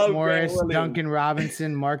Markieff Grant Morris, Williams. Duncan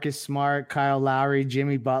Robinson, Marcus Smart, Kyle Lowry,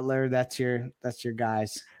 Jimmy Butler. That's your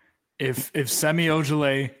guys. If Semi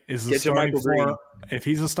Ojale is the Get your starting Michael Green. 4, if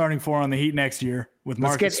he's a starting 4 on the Heat next year with Let's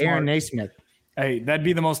Marcus get Aaron Smart, Naismith. hey, that'd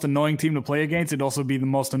be the most annoying team to play against. It'd also be the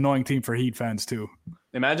most annoying team for Heat fans too.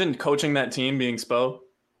 Imagine coaching that team being Spo.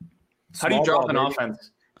 How do you Small drop ball, an baby.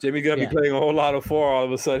 offense? Jimmy gonna Yeah. be playing a whole lot of 4 all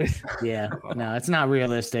of a sudden. Yeah, no, it's not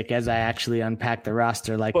realistic as I actually unpack the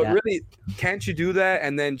roster like But that. really, can't you do that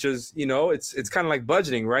and then just, you know, it's kind of like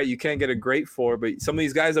budgeting, right? You can't get a great 4, but some of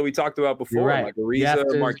these guys that we talked about before, right. like You have Ariza,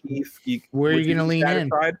 to- Markieff, where are would you gonna be lean in?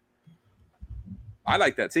 satisfied? I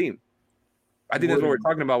like that team. I think that's what we're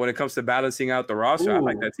talking about when it comes to balancing out the roster. I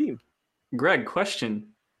like Ooh. that team. Greg, question.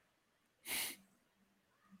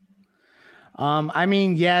 I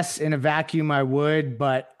mean, yes, in a vacuum I would,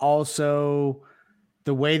 but also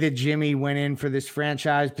the way that Jimmy went in for this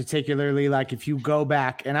franchise, particularly like if you go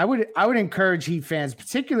back, and I would encourage Heat fans,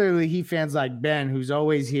 particularly Heat fans like Ben, who's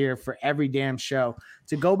always here for every damn show,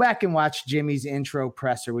 to go back and watch Jimmy's intro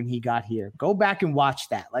presser when he got here. Go back and watch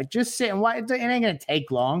that. Like just sit and watch. It ain't gonna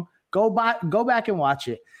take long. Go back and watch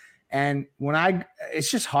it. And it's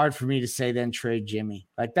just hard for me to say then trade Jimmy.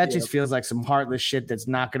 Like that just feels like some heartless shit that's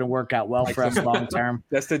not going to work out well for us long term.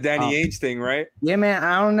 That's the Danny Ainge thing, right? Yeah, man.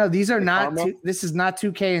 I don't know. These are not. Karma? This is not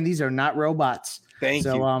 2K, and these are not robots. Thank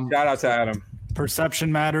So, you. Shout out to Adam. Perception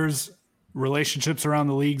matters. Relationships around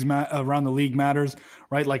the league matters,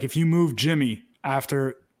 right? Like if you move Jimmy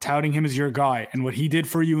after touting him as your guy and what he did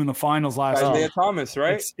for you in the finals last Isaiah year, Thomas,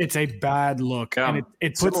 right? it's a bad look, Yeah. and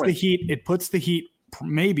it puts the Heat. It puts the Heat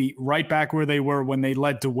maybe right back where they were when they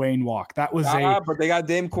let Dwayne walk. That was But they got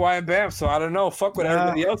Dame, Kawhi, and Bam, so I don't know. Fuck what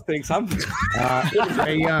everybody else thinks.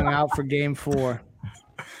 Trae Young out for Game 4.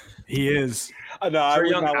 he is. No, I Trae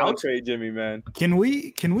would Young not want out? to trade Jimmy, man. Can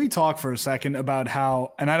we talk for a second about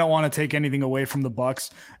how, and I don't want to take anything away from the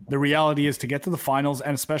Bucks. The reality is to get to the finals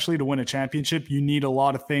and especially to win a championship, you need a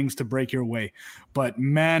lot of things to break your way. But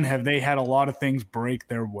man, have they had a lot of things break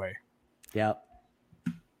their way. Yep.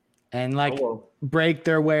 And like break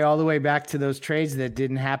their way all the way back to those trades that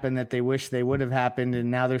didn't happen that they wish they would have happened, and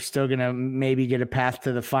now they're still going to maybe get a path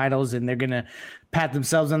to the finals, and they're going to pat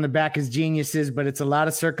themselves on the back as geniuses, but it's a lot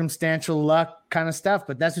of circumstantial luck kind of stuff.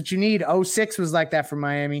 But that's what you need. 06 was like that for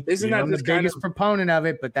Miami. Isn't that the biggest proponent of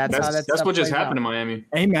it? But that's how that's what just happened in Miami.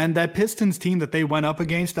 Hey man, that Pistons team that they went up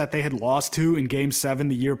against that they had lost to in Game 7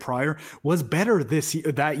 the year prior was better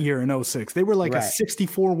that year in 06. They were like a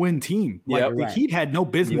 64 win team. Like the Heat had no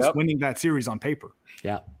business winning that series on paper.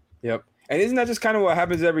 Yep. And isn't that just kind of what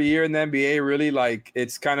happens every year in the NBA? Really, like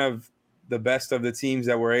it's kind of the best of the teams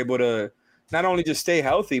that were able to not only just stay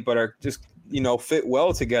healthy, but are just, fit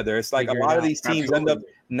well together. It's like a lot of these teams end up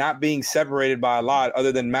not being separated by a lot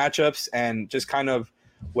other than matchups and just kind of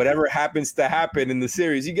whatever happens to happen in the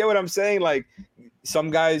series. You get what I'm saying? Like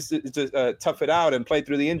some guys just tough it out and play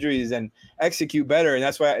through the injuries and execute better. And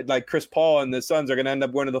that's why like Chris Paul and the Suns are going to end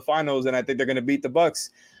up going to the finals. And I think they're going to beat the Bucks.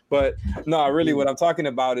 But no, really what I'm talking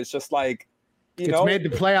about is just like, it's made the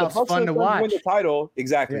playoffs fun to watch. Win the title.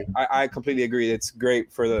 Exactly. Yeah. I completely agree. It's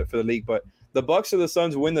great for the league, but the Bucks or the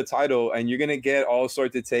Suns win the title, and you're gonna get all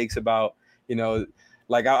sorts of takes about,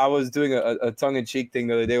 like I was doing a tongue-in-cheek thing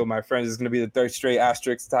the other day with my friends. It's gonna be the third straight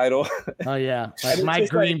asterisk title. Oh yeah, like Mike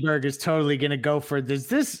Greenberg is totally gonna go for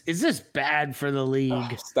this. Is this bad for the league? Oh,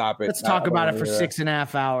 stop it. Let's talk about it for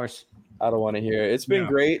 6.5 hours. I don't want to hear it. It's been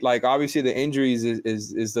great. Like obviously the injuries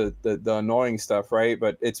is the annoying stuff, right?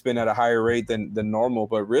 But it's been at a higher rate than normal.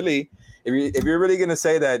 But really, if you're really gonna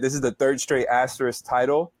say that this is the third straight asterisk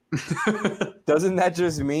title. Doesn't that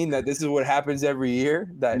just mean that this is what happens every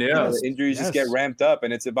year? That the injuries just get ramped up,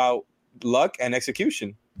 and it's about luck and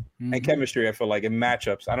execution and chemistry. I feel like in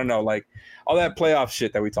matchups. I don't know, like all that playoff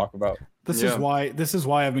shit that we talk about. This is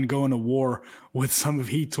why I've been going to war with some of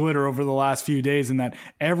Heat Twitter over the last few days, and that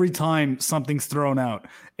every time something's thrown out,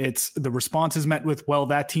 it's the response is met with, "Well,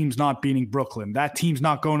 that team's not beating Brooklyn. That team's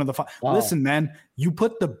not going to the final." Wow. Listen, man, you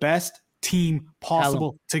put the best team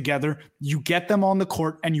possible together, you get them on the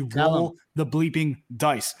court, and you roll the bleeping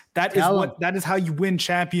dice. That is how you win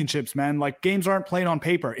championships, man. Like games aren't played on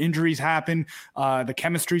paper. Injuries happen. The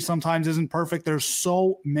chemistry sometimes isn't perfect. There's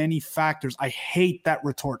so many factors. I hate that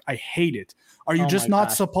retort. I hate it. Are you just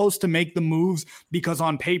not supposed to make the moves because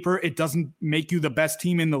on paper it doesn't make you the best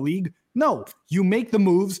team in the league? No, you make the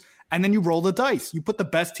moves and then you roll the dice. You put the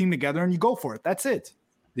best team together and you go for it. That's it.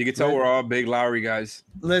 You can tell we're all big Lowry guys.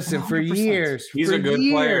 Listen, 100%. For years, he's a good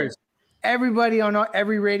player. Everybody on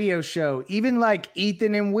every radio show, even like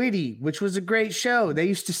Ethan and Whitty, which was a great show, they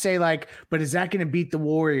used to say like, "But is that going to beat the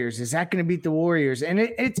Warriors? Is that going to beat the Warriors?" And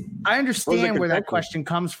it's I understand where that question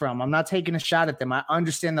comes from. I'm not taking a shot at them. I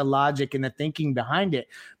understand the logic and the thinking behind it.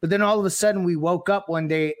 But then all of a sudden, we woke up one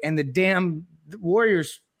day and the damn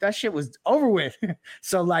Warriors. That shit was over with.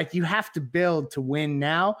 So like you have to build to win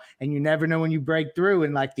now, and you never know when you break through.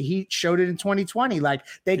 And like the Heat showed it in 2020. Like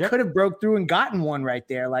they could have broke through and gotten one right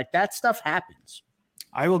there. Like that stuff happens.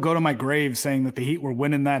 I will go to my grave saying that the Heat were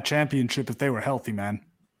winning that championship if they were healthy, man.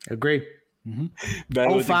 Agree.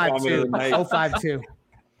 05-2.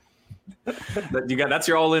 05-2. That's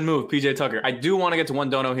your all-in move, PJ Tucker. I do want to get to one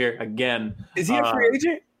dono here again. Is he a free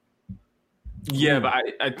agent? Yeah, but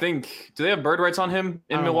I think do they have bird rights on him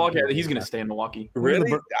in Milwaukee? He's going to stay in Milwaukee.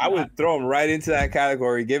 Really? I would throw him right into that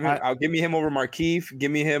category. Give me him over Markieff.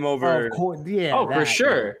 Give me him over. For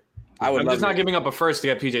sure. I'm just not giving up a first to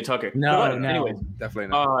get PJ Tucker. No. Anyways, definitely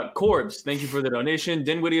not. Corbs, thank you for the donation.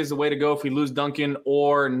 Dinwiddie is the way to go if we lose Duncan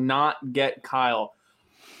or not get Kyle.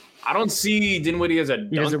 I don't see Dinwiddie as a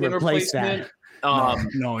Duncan replacement.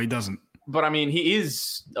 No, he doesn't. But I mean, he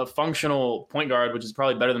is a functional point guard, which is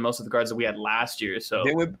probably better than most of the guards that we had last year. So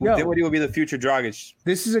Dinwiddie will be the future Dragic.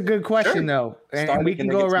 This is a good question, though, and we can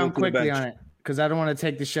go around quickly on it because I don't want to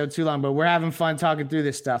take the show too long. But we're having fun talking through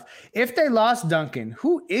this stuff. If they lost Duncan,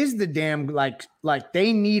 who is the damn like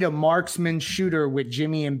they need a marksman shooter with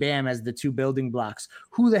Jimmy and Bam as the two building blocks?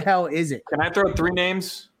 Who the hell is it? Can I throw 3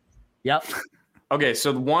 names? Yep. Okay,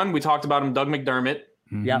 so 1, we talked about him, Doug McDermott.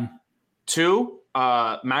 Mm-hmm. Yep. 2,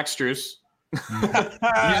 Max Strus. You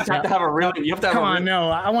just have to have a really. You have to have. Come on, no.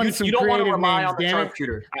 I want some. You don't want to rely names, on the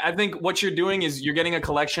sharpshooter. I think what you're doing is you're getting a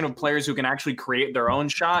collection of players who can actually create their own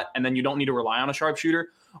shot, and then you don't need to rely on a sharpshooter.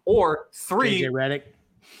 Or 3, JJ Redick.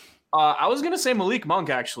 I was gonna say Malik Monk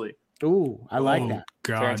actually. Ooh, I like that.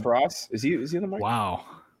 God. Terrence Ross is he in the market? Wow.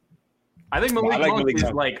 I think Malik Monk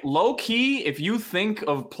is like low key. If you think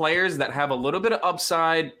of players that have a little bit of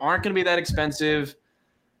upside, aren't going to be that expensive.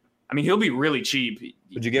 I mean, he'll be really cheap.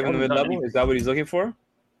 Would you give him the mid-level? Is that what he's looking for?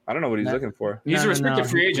 I don't know what he's looking for. He's a restricted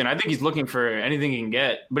free agent. I think he's looking for anything he can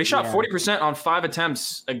get. But he shot 40% on 5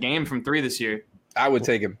 attempts a game from 3 this year. I would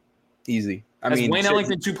take him. Easy. Wayne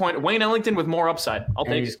Ellington Wayne Ellington with more upside. I'll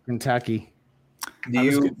take it. Kentucky. How do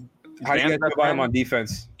you guys feel about him on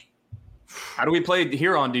defense? How do we play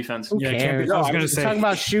here on defense? Who cares? I was going to say talking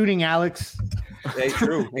about shooting, Alex. Yeah,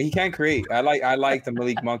 true. He can create. I like the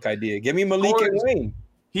Malik Monk idea. Give me Malik and Wayne.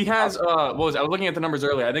 He has I was looking at the numbers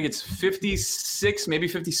earlier. I think it's 56, maybe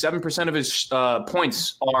 57% of his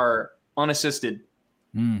points are unassisted.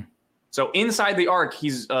 So inside the arc,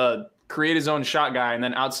 he's create his own shot guy, and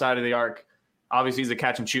then outside of the arc, obviously he's a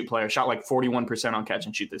catch and shoot player. Shot like 41% on catch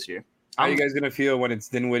and shoot this year. How are you guys gonna feel when it's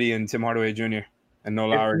Dinwiddie and Tim Hardaway Jr. and no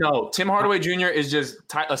Lowry? No, Tim Hardaway Jr. is just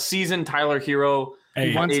a seasoned Tyler Hero.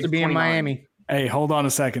 He wants to be 29. In Miami. Hey, hold on a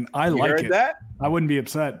second. I like it. That? I wouldn't be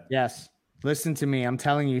upset. Yes. Listen to me. I'm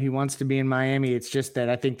telling you, he wants to be in Miami. It's just that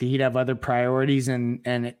I think the Heat have other priorities, and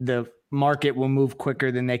the market will move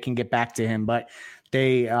quicker than they can get back to him. But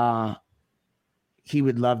he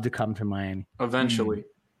would love to come to Miami eventually.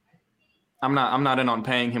 I'm not in on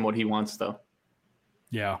paying him what he wants, though.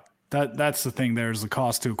 Yeah, that's the thing. There's the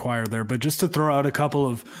cost to acquire there. But just to throw out a couple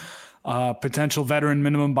of potential veteran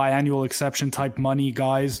minimum biannual exception type money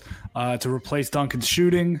guys to replace Duncan's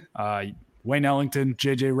shooting, Wayne Ellington,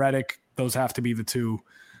 JJ Redick. Those have to be the two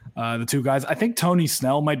guys. I think Tony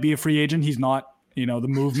Snell might be a free agent. He's not, the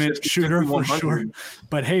movement shooter for sure.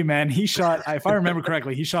 But hey, man, he shot, if I remember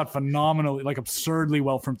correctly, he shot phenomenally, like absurdly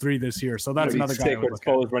well from three this year. So that's another guy.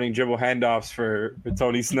 Running dribble handoffs for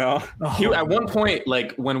Tony Snell. At one point,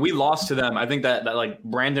 like when we lost to them, I think that like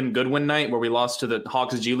Brandon Goodwin night where we lost to the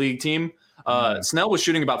Hawks G League team, Snell was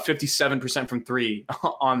shooting about 57% from three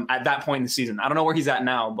at that point in the season. I don't know where he's at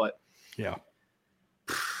now, but yeah.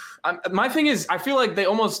 My thing is, I feel like they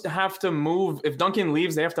almost have to move. If Duncan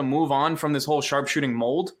leaves, they have to move on from this whole sharpshooting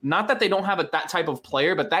mold. Not that they don't have that type of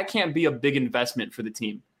player, but that can't be a big investment for the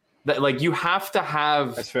team. That like you have to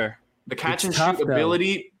have that's fair. The catch and shoot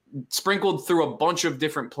ability sprinkled through a bunch of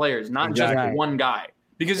different players, not just one guy.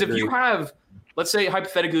 Because if you have, let's say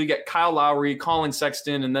hypothetically, you get Kyle Lowry, Colin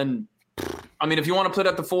Sexton, and then, if you want to put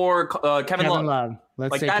at the four, Kevin Love.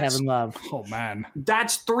 Let's say Kevin Love. Oh, man.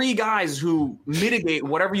 That's three guys who mitigate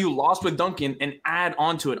whatever you lost with Duncan and add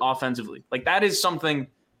onto it offensively. Like, that is something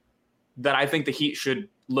that I think the Heat should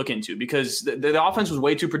look into because the offense was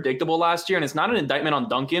way too predictable last year, and it's not an indictment on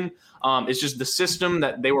Duncan. It's just the system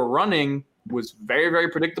that they were running was very, very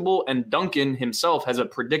predictable, and Duncan himself has a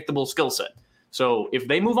predictable skill set. So if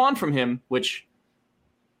they move on from him, which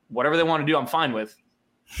whatever they want to do, I'm fine with,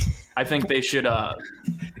 I think they should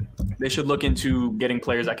look into getting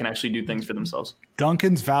players that can actually do things for themselves.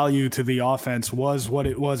 Duncan's value to the offense was what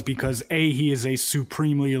it was because he is a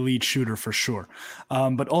supremely elite shooter for sure.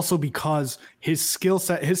 But also because his skill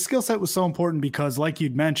set was so important because like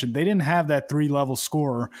you'd mentioned, they didn't have that 3-level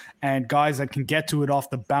scorer and guys that can get to it off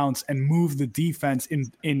the bounce and move the defense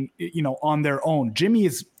in on their own. Jimmy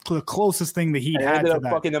is the closest thing the Heat had ended to up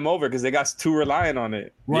that. Fucking them over because they got too reliant on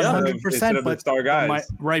it. 100%. But star guys.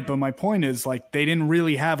 But my point is like they didn't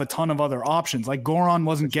really have a ton of other options. Like Goran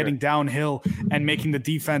wasn't getting downhill and making the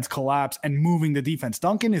defense collapse and moving the defense.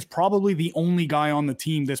 Duncan is probably the only guy on the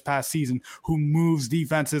team this past season who moves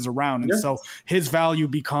defenses around. And so his value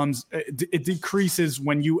becomes it decreases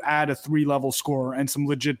when you add a 3-level scorer and some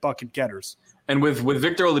legit bucket getters. And with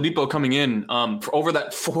Victor Oladipo coming in for over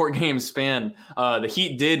that 4-game span, the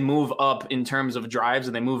Heat did move up in terms of drives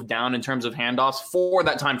and they moved down in terms of handoffs for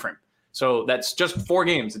that time frame. So that's just 4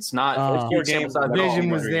 games. It's not 4 games. The vision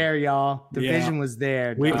was there, y'all. The vision was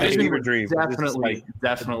there. The vision was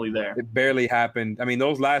definitely there. It barely happened.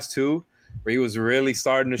 Those last 2 where he was really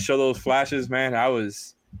starting to show those flashes, man, I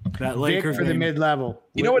was that Lakers for the mid-level.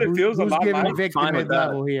 You know what it feels a lot like? Who's giving Vic the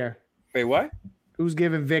mid-level here? Wait, what? Who's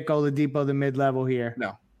giving Vic Oladipo the mid-level here?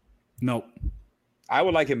 No. I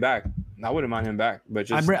would like him back. I wouldn't mind him back, but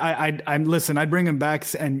just I'd bring him back.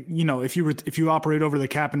 And if you operate over the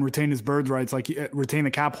cap and retain his bird rights, like retain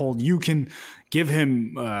the cap hold, you can give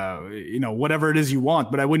him whatever it is you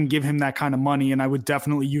want. But I wouldn't give him that kind of money, and I would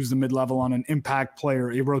definitely use the mid-level on an impact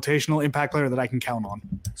player, a rotational impact player that I can count on.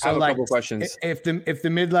 So I have a couple questions. If the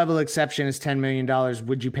mid-level exception is $10 million,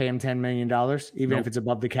 would you pay him $10 million even if it's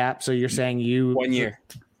above the cap? So you're saying 1 year.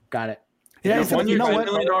 Got it. Yeah, $1 year, $10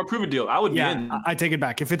 million prove it deal. I would be in. I take it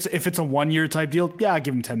back. If it's a 1 year type deal, I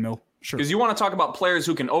give him $10 million. Sure. Because you want to talk about players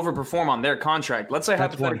who can overperform on their contract. Let's say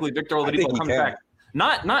hypothetically Victor Oladipo comes back.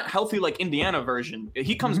 Not healthy like Indiana version.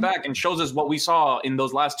 He comes back and shows us what we saw in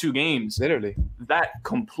those last 2 games. Literally. That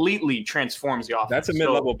completely transforms the offense. That's a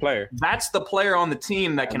mid-level player. That's the player on the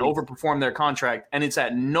team that can overperform their contract, and it's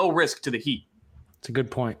at no risk to the Heat. It's a good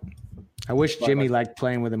point. I wish Jimmy liked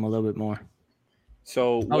playing with him a little bit more.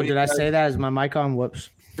 So, did I say that? Is my mic on?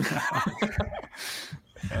 Whoops.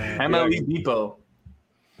 MLE Depot.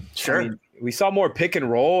 Sure. I mean, we saw more pick and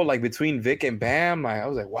roll like between Vic and Bam. I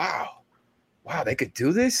was like, wow, they could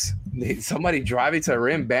do this. Somebody driving to the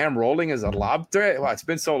rim, Bam rolling as a lob threat. Wow, it's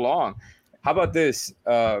been so long. How about this?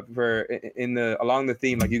 Along the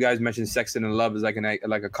theme, like you guys mentioned, Sexton and Love is like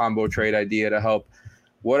a combo trade idea to help.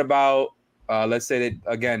 What about let's say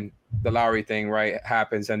that again the Lowry thing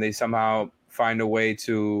happens and they somehow find a way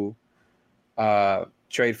to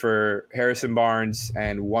trade for Harrison Barnes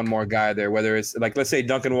and one more guy there, whether it's like, let's say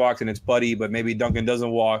Duncan walks and it's Buddy, but maybe Duncan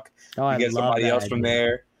doesn't walk. You get somebody else from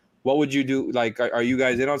there. What would you do? Like, are you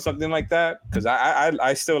guys in on something like that? Because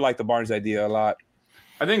I still like the Barnes idea a lot.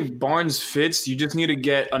 I think Barnes fits. You just need to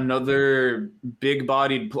get another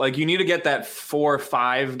big-bodied, like you need to get that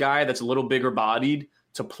 4-5 guy that's a little bigger bodied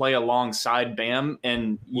to play alongside Bam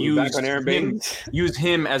and use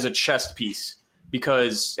him as a chest piece.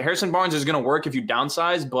 Because Harrison Barnes is going to work if you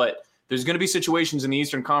downsize, but there's going to be situations in the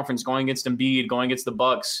Eastern Conference going against Embiid, going against the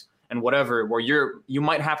Bucks, and whatever, where you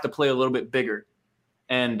might have to play a little bit bigger.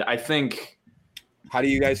 And I think. How do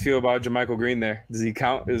you guys feel about JaMychal Green there? Does he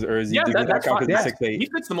count? Does he count fine. as 6'8"? He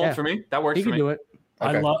fits the mold for me. That works he for me. He can do it.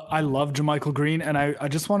 Okay. I love JaMychal Green, and I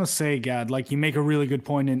just want to say, Gad, like you make a really good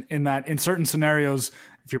point in that in certain scenarios,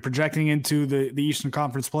 if you're projecting into the Eastern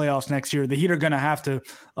Conference playoffs next year, the Heat are going to have to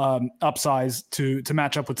upsize to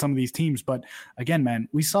match up with some of these teams. But again, man,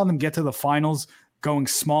 we saw them get to the finals going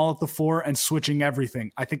small at the 4 and switching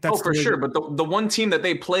everything. I think that's for sure. But the one team that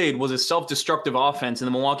they played was a self-destructive offense in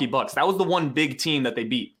the Milwaukee Bucks. That was the one big team that they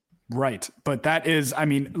beat. Right. But that is, I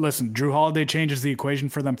mean, listen, Drew Holiday changes the equation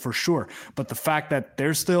for them for sure. But the fact that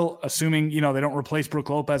they're still assuming, they don't replace Brook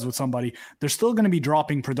Lopez with somebody, they're still going to be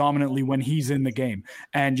dropping predominantly when he's in the game.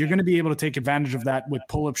 And you're going to be able to take advantage of that with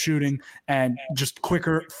pull-up shooting and just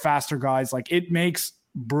quicker, faster guys. Like it makes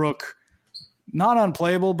Brook not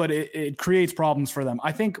unplayable, but it creates problems for them.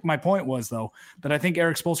 I think my point was, though, that I think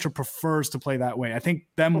Eric Spoelstra prefers to play that way. I think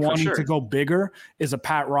them wanting to go bigger is a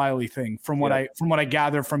Pat Riley thing from what I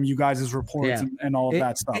gather from you guys' reports and all of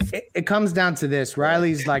that stuff. It comes down to this.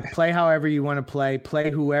 Riley's like, play however you want to play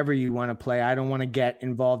whoever you want to play. I don't want to get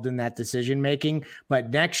involved in that decision making.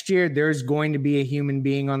 But next year, there's going to be a human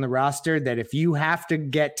being on the roster that if you have to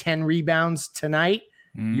get 10 rebounds tonight,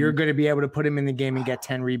 you're going to be able to put him in the game and get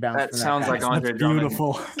 10 rebounds. That sounds like Andre Drummond.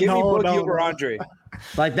 Beautiful. Give me Boogie over Andre.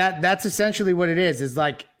 Like that's essentially what it is. Is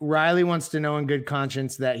like Riley wants to know in good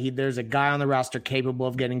conscience that there's a guy on the roster capable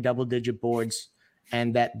of getting double-digit boards,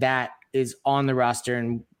 and that is on the roster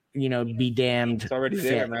and be damned. It's already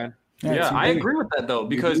there, man. Yeah, I agree with that though,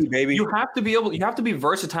 because you have to be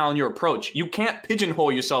versatile in your approach. You can't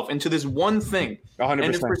pigeonhole yourself into this one thing. 100%.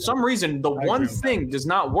 And if for some reason the one thing does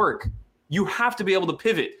not work, you have to be able to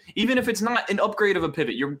pivot. Even if it's not an upgrade of a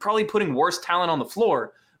pivot, you're probably putting worse talent on the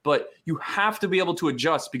floor, but you have to be able to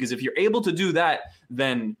adjust, because if you're able to do that,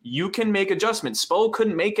 then you can make adjustments. Spo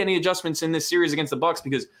couldn't make any adjustments in this series against the Bucks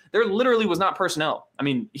because there literally was not personnel. I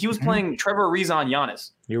mean, he was playing Trevor Ariza on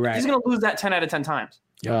Giannis. You're right. He's going to lose that 10 out of 10 times.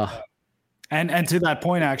 Yeah. And to that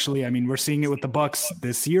point, actually, I mean, we're seeing it with the Bucks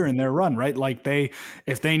this year in their run, right? Like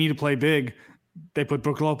if they need to play big, they put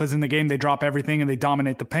Brook Lopez in the game, they drop everything and they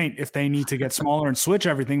dominate the paint. If they need to get smaller and switch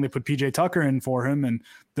everything, they put PJ Tucker in for him and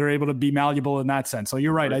they're able to be malleable in that sense. So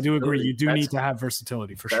you're right. I do agree. You do need to have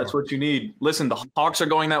versatility for sure. That's what you need. Listen, the Hawks are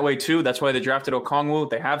going that way too. That's why they drafted Okongwu.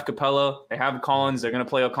 They have Capella. They have Collins. They're going to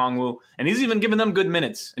play Okongwu. And he's even giving them good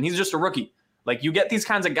minutes. And he's just a rookie. Like you get these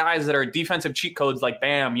kinds of guys that are defensive cheat codes like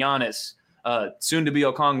Bam, Giannis, soon to be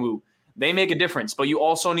Okongwu. They make a difference. But you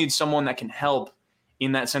also need someone that can help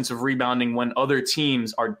in that sense of rebounding when other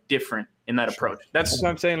teams are different in that approach. That's what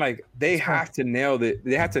I'm saying. Like they have to nail it.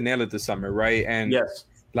 They have to nail it this summer, right? And yes,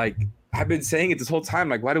 like I've been saying it this whole time.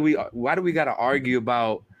 Like why do we got to argue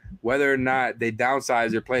about whether or not they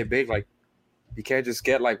downsize or play big? Like you can't just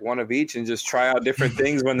get like one of each and just try out different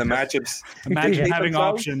things when the matchups. Imagine having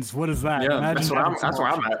options. What is that? Yeah, that's where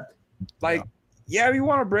I'm at. Like. Yeah, we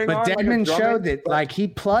want to bring but on. But Dedmon showed that, like, he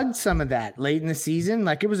plugged some of that late in the season.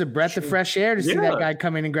 Like, it was a breath of fresh air to see that guy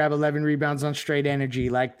come in and grab 11 rebounds on straight energy.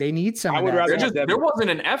 Like, they need some of that. There wasn't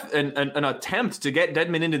an attempt to get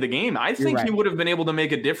Dedmon into the game. I think he would have been able to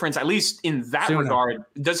make a difference, at least in that regard.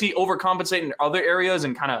 Does he overcompensate in other areas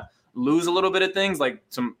and kind of lose a little bit of things, like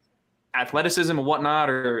some athleticism and whatnot,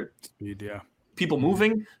 or people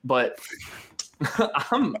moving? But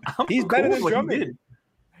he's better than Drummond.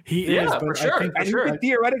 He is, for sure. And he can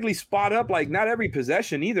theoretically spot up like not every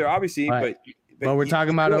possession either, obviously. Right. But we're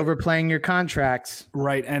talking about overplaying your contracts,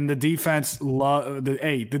 right? And the defense,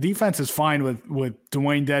 the defense is fine with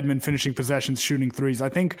Dwayne Dedmon finishing possessions, shooting threes. I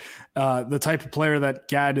think the type of player that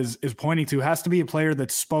Gad is pointing to has to be a player that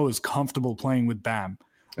Spo is comfortable playing with Bam.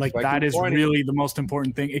 Like That's why I that keep is pointing. really the most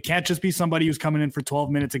important thing. It can't just be somebody who's coming in for 12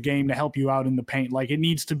 minutes a game to help you out in the paint. Like it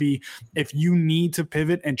needs to be, if you need to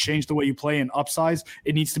pivot and change the way you play and upsize,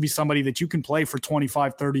 it needs to be somebody that you can play for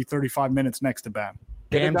 25, 30, 35 minutes next to Bam.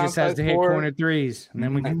 Bam just has to hit four. corner threes, and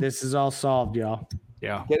then this is all solved, y'all.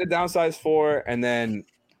 Yeah. Get a downsized 4 and then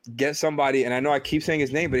get somebody. And I know I keep saying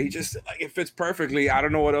his name, but he just it fits perfectly. I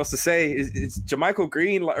don't know what else to say. It's Jermichael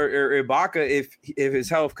Green or Ibaka if his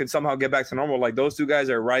health can somehow get back to normal. Like those two guys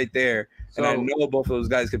are right there, and I know both of those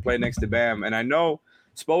guys could play next to Bam. And I know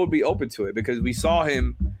Spo would be open to it because we saw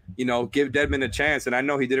him, give Dedmon a chance. And I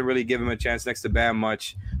know he didn't really give him a chance next to Bam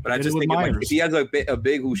much. But I just think if he has a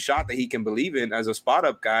big who shot that he can believe in as a spot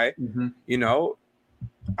up guy,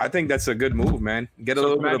 I think that's a good move, man. Get a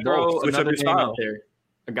little bit of both. Switch up your style. There.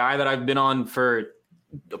 A guy that I've been on for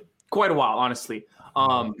quite a while, honestly.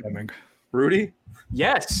 Rudy?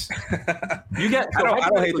 Yes. You get. I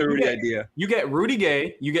don't hate the Rudy idea. You get Rudy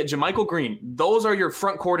Gay. You get Jermichael Green. Those are your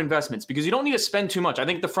front court investments because you don't need to spend too much. I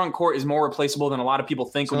think the front court is more replaceable than a lot of people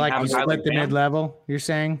think. So like you split the mid-level, you're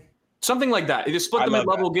saying? Something like that. You just split the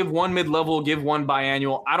mid-level, give one mid-level, give one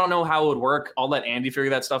biannual. I don't know how it would work. I'll let Andy figure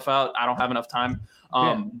that stuff out. I don't have enough time.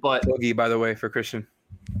 But Boogie, by the way, for Christian.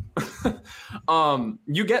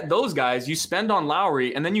 You get those guys, you spend on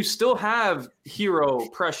Lowry, and then you still have Hero,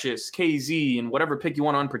 Precious, KZ, and whatever pick you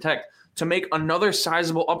want to unprotect to make another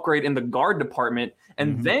sizable upgrade in the guard department.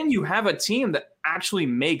 And then you have a team that actually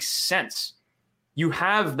makes sense. You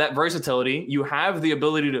have that versatility. You have the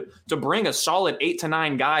ability to bring a solid 8 to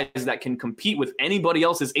 9 guys that can compete with anybody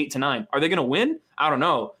else's 8 to 9. Are they going to win? I don't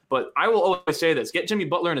know. But I will always say this. Get Jimmy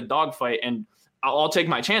Butler in a dogfight, and I'll take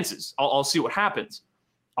my chances. I'll see what happens.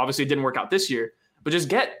 Obviously, it didn't work out this year. But just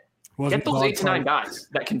get those 8 to 9 guys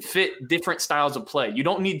that can fit different styles of play. You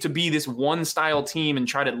don't need to be this one-style team and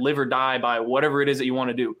try to live or die by whatever it is that you want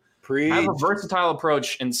to do. Have a versatile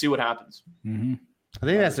approach and see what happens. Mm-hmm. I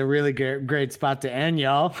think that's a really great spot to end,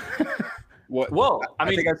 y'all. Well, I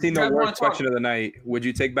think I've seen the worst question of the night. Would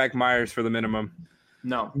you take back Myers for the minimum?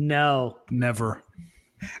 No. Never.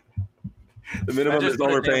 The minimum is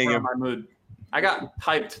overpaying him. My mood. I got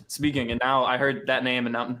hyped speaking, and now I heard that name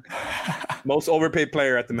and nothing. Most overpaid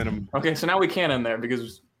player at the minimum. Okay, so now we can't end there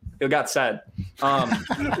because it got sad.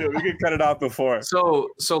 We could cut it off before. So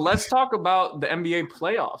let's talk about the NBA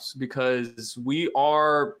playoffs because we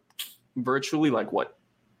are virtually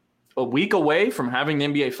a week away from having the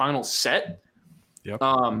NBA Finals set. Yep.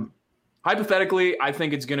 Hypothetically, I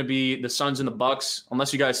think it's going to be the Suns and the Bucks,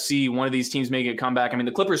 unless you guys see one of these teams making a comeback. I mean,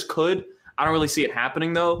 the Clippers could. I don't really see it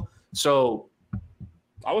happening though. So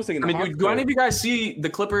I was thinking. Do any of you guys see the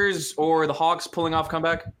Clippers or the Hawks pulling off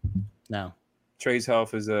comeback? No. Trey's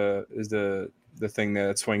health is the thing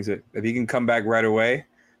that swings it. If he can come back right away,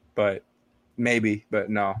 but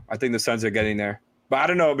no. I think the Suns are getting there. But I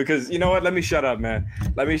don't know because you know what? Let me shut up, man.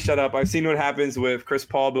 Let me shut up. I've seen what happens with Chris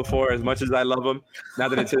Paul before. As much as I love him,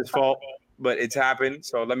 not that it's his fault, but it's happened.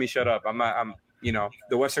 So let me shut up.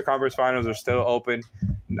 The Western Conference Finals are still open.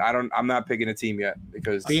 I'm not picking a team yet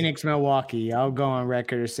because Phoenix, Milwaukee. I'll go on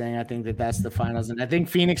record as saying I think that's the finals, and I think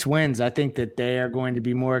Phoenix wins. I think that they are going to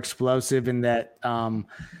be more explosive, and that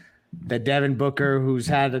that Devin Booker, who's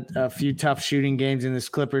had a few tough shooting games in this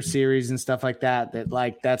Clippers series and stuff like that,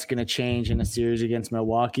 that's going to change in a series against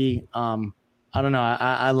Milwaukee. I don't know.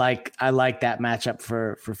 I like that matchup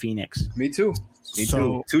for Phoenix. Me too.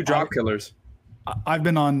 Two drop killers. I've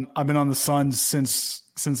been on the Suns since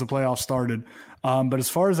the playoffs started. But as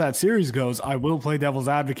far as that series goes, I will play devil's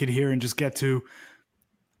advocate here and just get to,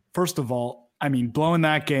 first of all, I mean, blowing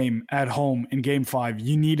that game at home in Game 5,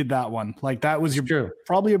 you needed that one. Like that was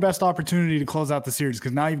probably your best opportunity to close out the series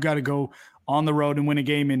because now you've got to go on the road and win a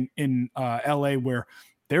game in LA where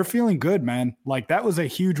they're feeling good, man. Like that was a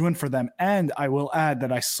huge win for them. And I will add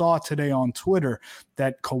that I saw today on Twitter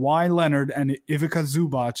that Kawhi Leonard and Ivica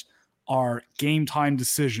Zubac are game time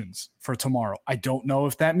decisions for tomorrow. I don't know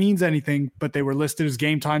if that means anything, but they were listed as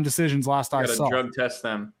game time decisions last I saw. Drug test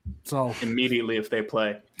them so immediately if they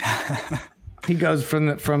play. He goes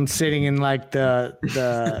from sitting in like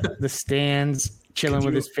the stands, chilling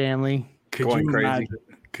with his family.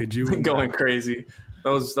 Could you going crazy?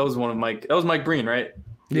 That was one of Mike. That was Mike Breen, right?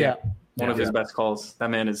 Yeah. One of his best calls.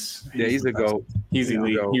 That man is. He's a GOAT. He's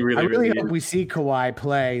elite. He I really hope we see Kawhi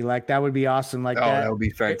play. Like that would be awesome. Like that would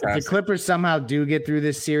be fantastic. If the Clippers somehow do get through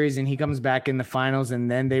this series and he comes back in the finals,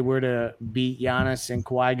 and then they were to beat Giannis and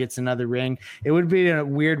Kawhi gets another ring, it would be a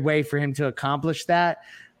weird way for him to accomplish that.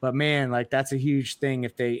 But man, like that's a huge thing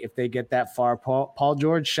if they get that far. Paul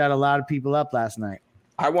George shut a lot of people up last night.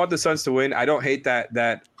 I want the Suns to win. I don't hate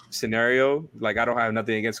that scenario. Like, I don't have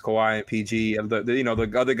nothing against Kawhi and PG.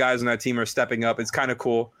 The other guys on that team are stepping up. It's kind of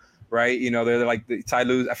cool, right? They're like Ty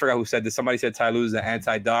Lue. I forgot who said this. Somebody said Ty Lue is the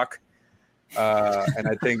anti-Doc. And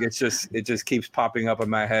I think it just keeps popping up in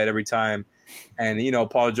my head every time. And,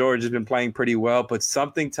 Paul George has been playing pretty well, but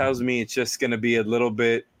something tells me it's just going to be a little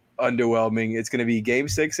bit underwhelming. It's going to be Game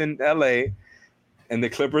 6 in LA, and the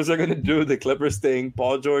Clippers are going to do the Clippers thing.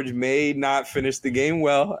 Paul George may not finish the game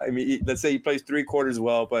well. I mean, let's say he plays 3 quarters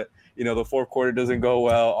well, but, the fourth quarter doesn't go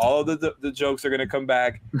well. All of the jokes are going to come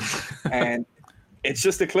back, and it's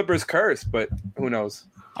just the Clippers curse, but who knows?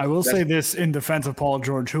 I will say this in defense of Paul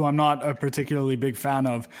George, who I'm not a particularly big fan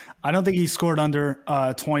of. I don't think he scored under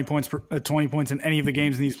 20 points in any of the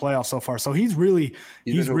games in these playoffs so far. So he's really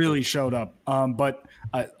showed up. But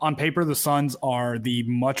on paper, the Suns are the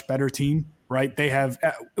much better team, right? They have,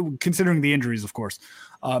 considering the injuries, of course,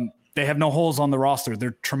 they have no holes on the roster.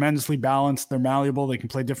 They're tremendously balanced. They're malleable. They can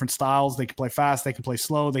play different styles. They can play fast. They can play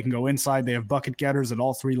slow. They can go inside. They have bucket getters at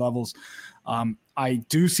all 3 levels. I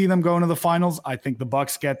do see them going to the finals. I think the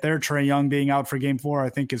Bucks get there. Trae Young being out for Game 4, I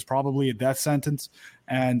think, is probably a death sentence.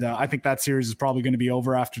 And I think that series is probably going to be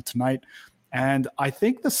over after tonight. And I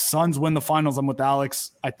think the Suns win the finals. I'm with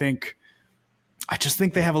Alex. I just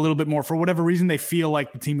think they have a little bit more. For whatever reason, they feel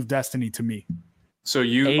like the team of destiny to me. So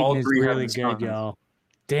you Ayton all three is have really the good, Suns. y'all.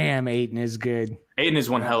 Damn, Ayton is good. Ayton is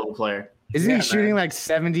one hell of a player. Isn't he shooting like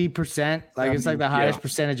 70%? Like it's like the highest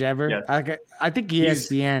percentage ever. Yeah. I think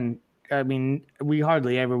ESPN. I mean, we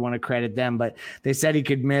hardly ever want to credit them, but they said he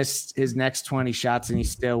could miss his next 20 shots and he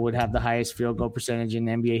still would have the highest field goal percentage in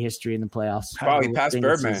NBA history in the playoffs. Wow, he passed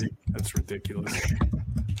Birdman. That's ridiculous.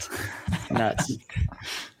 Nuts.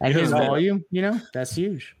 At his volume, that's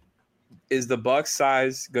huge. Is the Bucks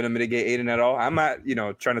size going to mitigate Ayton at all? I'm not,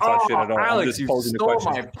 trying to talk shit at all. Alex, I'm just you posing the stole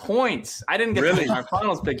question. my points. I didn't get Really? to my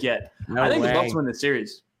finals pick yet. No I think way. the Bucks win the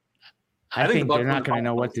series. I think the they're Bucks not win going to know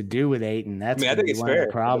finals. what to do with Ayton. That's I think it's one fair. of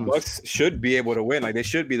the problems. The Bucks should be able to win. Like, they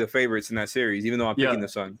should be the favorites in that series, even though I'm picking the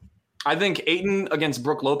Suns. I think Ayton against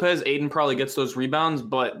Brook Lopez, Ayton probably gets those rebounds,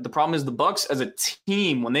 but the problem is the Bucks as a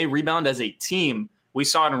team, when they rebound as a team, we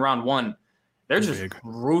saw it in round 1. They're just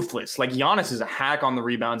ruthless. Like, Giannis is a hack on the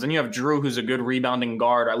rebounds, and you have Drew, who's a good rebounding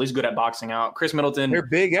guard, or at least good at boxing out. Chris Middleton. They're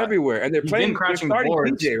big everywhere, and they're starting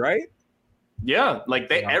PJ, right? Yeah, like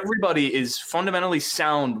everybody is fundamentally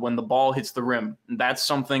sound when the ball hits the rim. And that's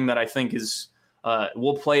something that I think is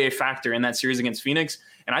will play a factor in that series against Phoenix.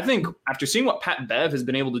 And I think after seeing what Pat Bev has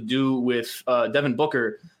been able to do with Devin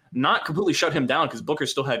Booker, not completely shut him down because Booker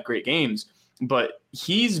still had great games, but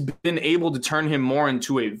he's been able to turn him more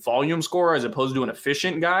into a volume scorer as opposed to an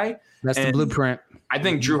efficient guy. That's the blueprint. I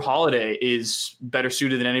think Drew Holiday is better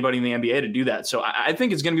suited than anybody in the NBA to do that. So I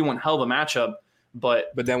think it's going to be one hell of a matchup.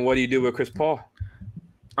 But then what do you do with Chris Paul?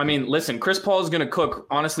 I mean, listen, Chris Paul is going to cook,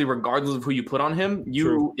 honestly, regardless of who you put on him.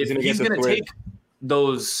 If he's going to take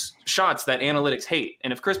those shots that analytics hate.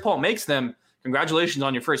 And if Chris Paul makes them, congratulations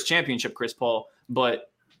on your first championship, Chris Paul.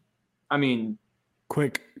 But, I mean.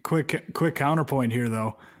 Quick counterpoint here,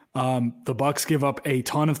 though. The Bucks give up a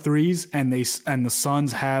ton of threes, and the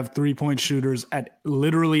Suns have 3-point shooters at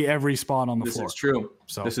literally every spot on the floor. This is true.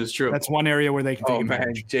 So this is true. That's one area where they can take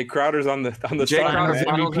advantage. Jay Crowder's on the Jay Suns. Crowder's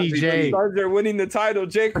MVP. The Suns are winning the title.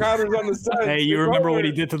 Jay Crowder's on the Suns. Hey, you remember what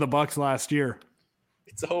he did to the Bucks last year?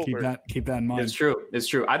 It's over. Keep that in mind. It's true. It's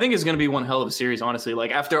true. I think it's going to be one hell of a series, honestly.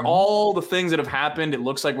 Like, after all the things that have happened, it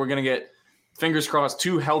looks like we're going to get, fingers crossed,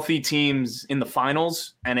 2 healthy teams in the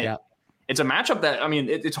finals. And it's a matchup that, I mean,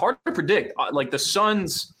 it's hard to predict. Like, the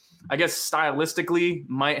Suns, I guess, stylistically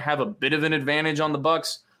might have a bit of an advantage on the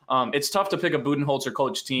Bucks. It's tough to pick a Budenholzer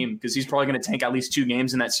coach team because he's probably going to tank at least 2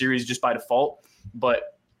 games in that series just by default.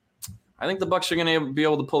 But I think the Bucks are going to be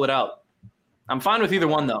able to pull it out. I'm fine with either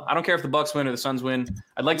one, though. I don't care if the Bucks win or the Suns win.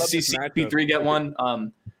 I'd like to see CP3 get one.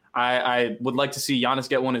 I would like to see Giannis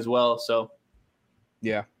get one as well. So,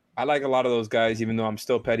 yeah, I like a lot of those guys, even though I'm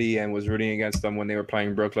still petty and was rooting against them when they were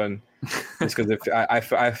playing Brooklyn. Just because I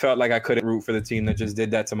felt like I couldn't root for the team that just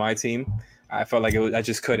did that to my team. I felt like I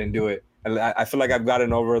just couldn't do it. I feel like I've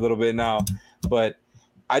gotten over a little bit now, but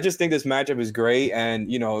I just think this matchup is great. And,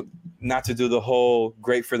 not to do the whole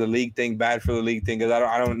great for the league thing, bad for the league thing, because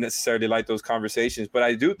I don't necessarily like those conversations, but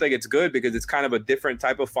I do think it's good because it's kind of a different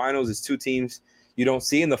type of finals. It's 2 teams you don't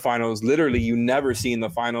see in the finals. Literally, you never see in the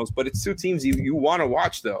finals, but it's 2 teams you want to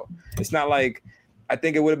watch, though. It's not like, I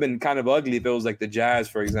think it would have been kind of ugly if it was like the Jazz,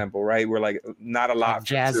 for example, right? Where like not a lot.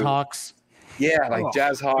 Jazz Hawks. Yeah, like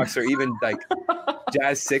Jazz Hawks or even like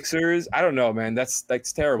Jazz Sixers. I don't know, man. That's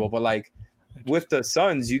terrible. But like with the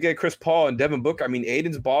Suns, you get Chris Paul and Devin Booker. I mean,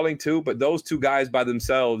 Aiden's balling too, but those 2 guys by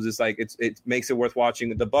themselves is like it makes it worth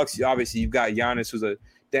watching. The Bucks, obviously, you've got Giannis, who's a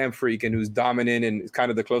damn freak and who's dominant and is kind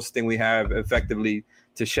of the closest thing we have effectively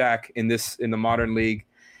to Shaq in the modern league.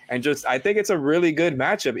 And just, I think it's a really good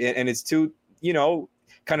matchup. And it's to, you know,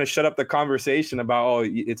 kind of shut up the conversation about, oh,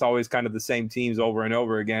 it's always kind of the same teams over and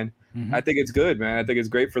over again. Mm-hmm. I think it's good, man. I think it's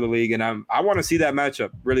great for the league. And I want to see that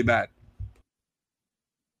matchup really bad.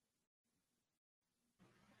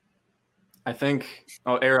 I think,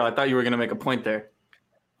 Ariel, I thought you were going to make a point there.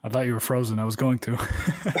 I thought you were frozen. I was going to.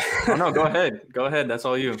 Oh, no, go ahead. Go ahead. That's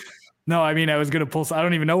all you. No, I mean, I was going to pull. I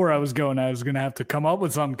don't even know where I was going. I was going to have to come up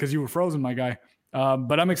with something because you were frozen, my guy.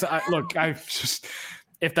 But I'm excited. Look,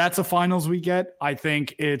 if that's a finals we get, I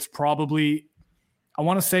think it's probably, I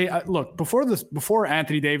want to say, look, before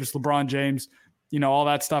Anthony Davis, LeBron James, you know, all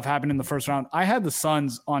that stuff happened in the first round, I had the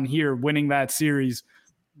Suns on here winning that series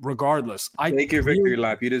regardless. Take your victory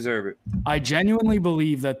lap. You deserve it. I genuinely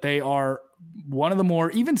believe that they are one of the more,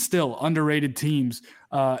 even still, underrated teams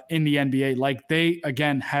in the NBA. Like, they,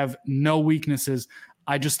 again, have no weaknesses.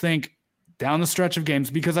 I just think down the stretch of games,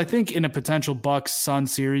 because I think in a potential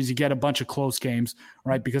Bucks-Suns series, you get a bunch of close games,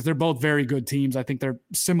 right? Because they're both very good teams. I think they're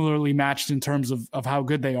similarly matched in terms of how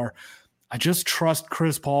good they are. I just trust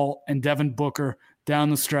Chris Paul and Devin Booker down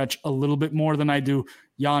the stretch a little bit more than I do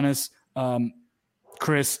Giannis,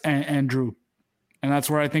 Chris, and Drew. And that's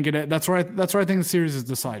where I think that's where I think the series is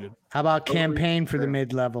decided. How about campaign for the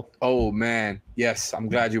mid-level? Oh man, yes, I'm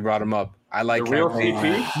glad you brought him up. I like the real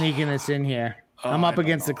CP sneaking us in here. I'm up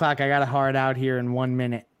against the clock. I got a hard out here in 1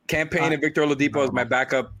 minute. Campaign and Victor Oladipo is my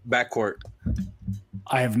backup backcourt.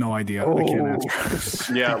 I have no idea. I can't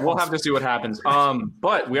answer. Yeah, we'll have to see what happens.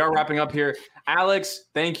 But we are wrapping up here. Alex,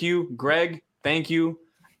 thank you. Greg, thank you.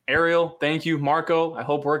 Ariel, thank you. Marco, I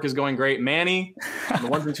hope work is going great. Manny, the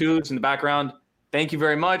ones and twos in the background, thank you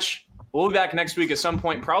very much. We'll be back next week at some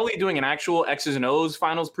point, probably doing an actual X's and O's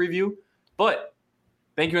finals preview. But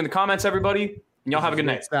thank you in the comments, everybody. And y'all have a good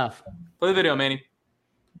night. Stuff. Play the video, Manny.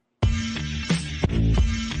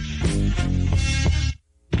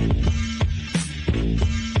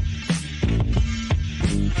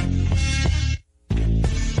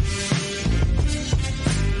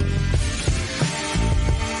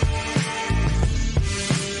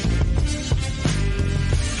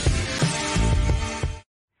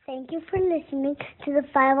 Thank you for listening to the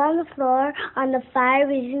Five on the Floor on the Five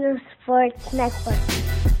Regional Sports Network.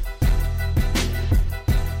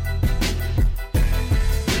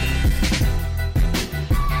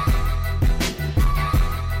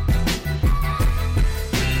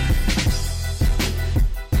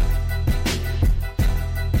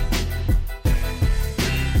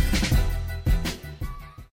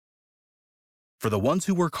 For the ones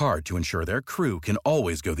who work hard to ensure their crew can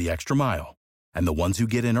always go the extra mile, and the ones who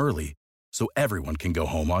get in early so everyone can go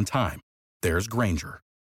home on time, there's Grainger,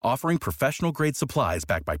 offering professional-grade supplies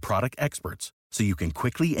backed by product experts so you can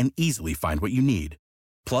quickly and easily find what you need.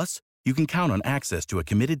 Plus, you can count on access to a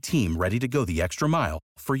committed team ready to go the extra mile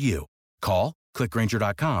for you. Call, click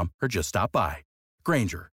Grainger.com, or just stop by.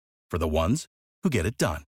 Grainger, for the ones who get it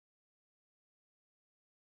done.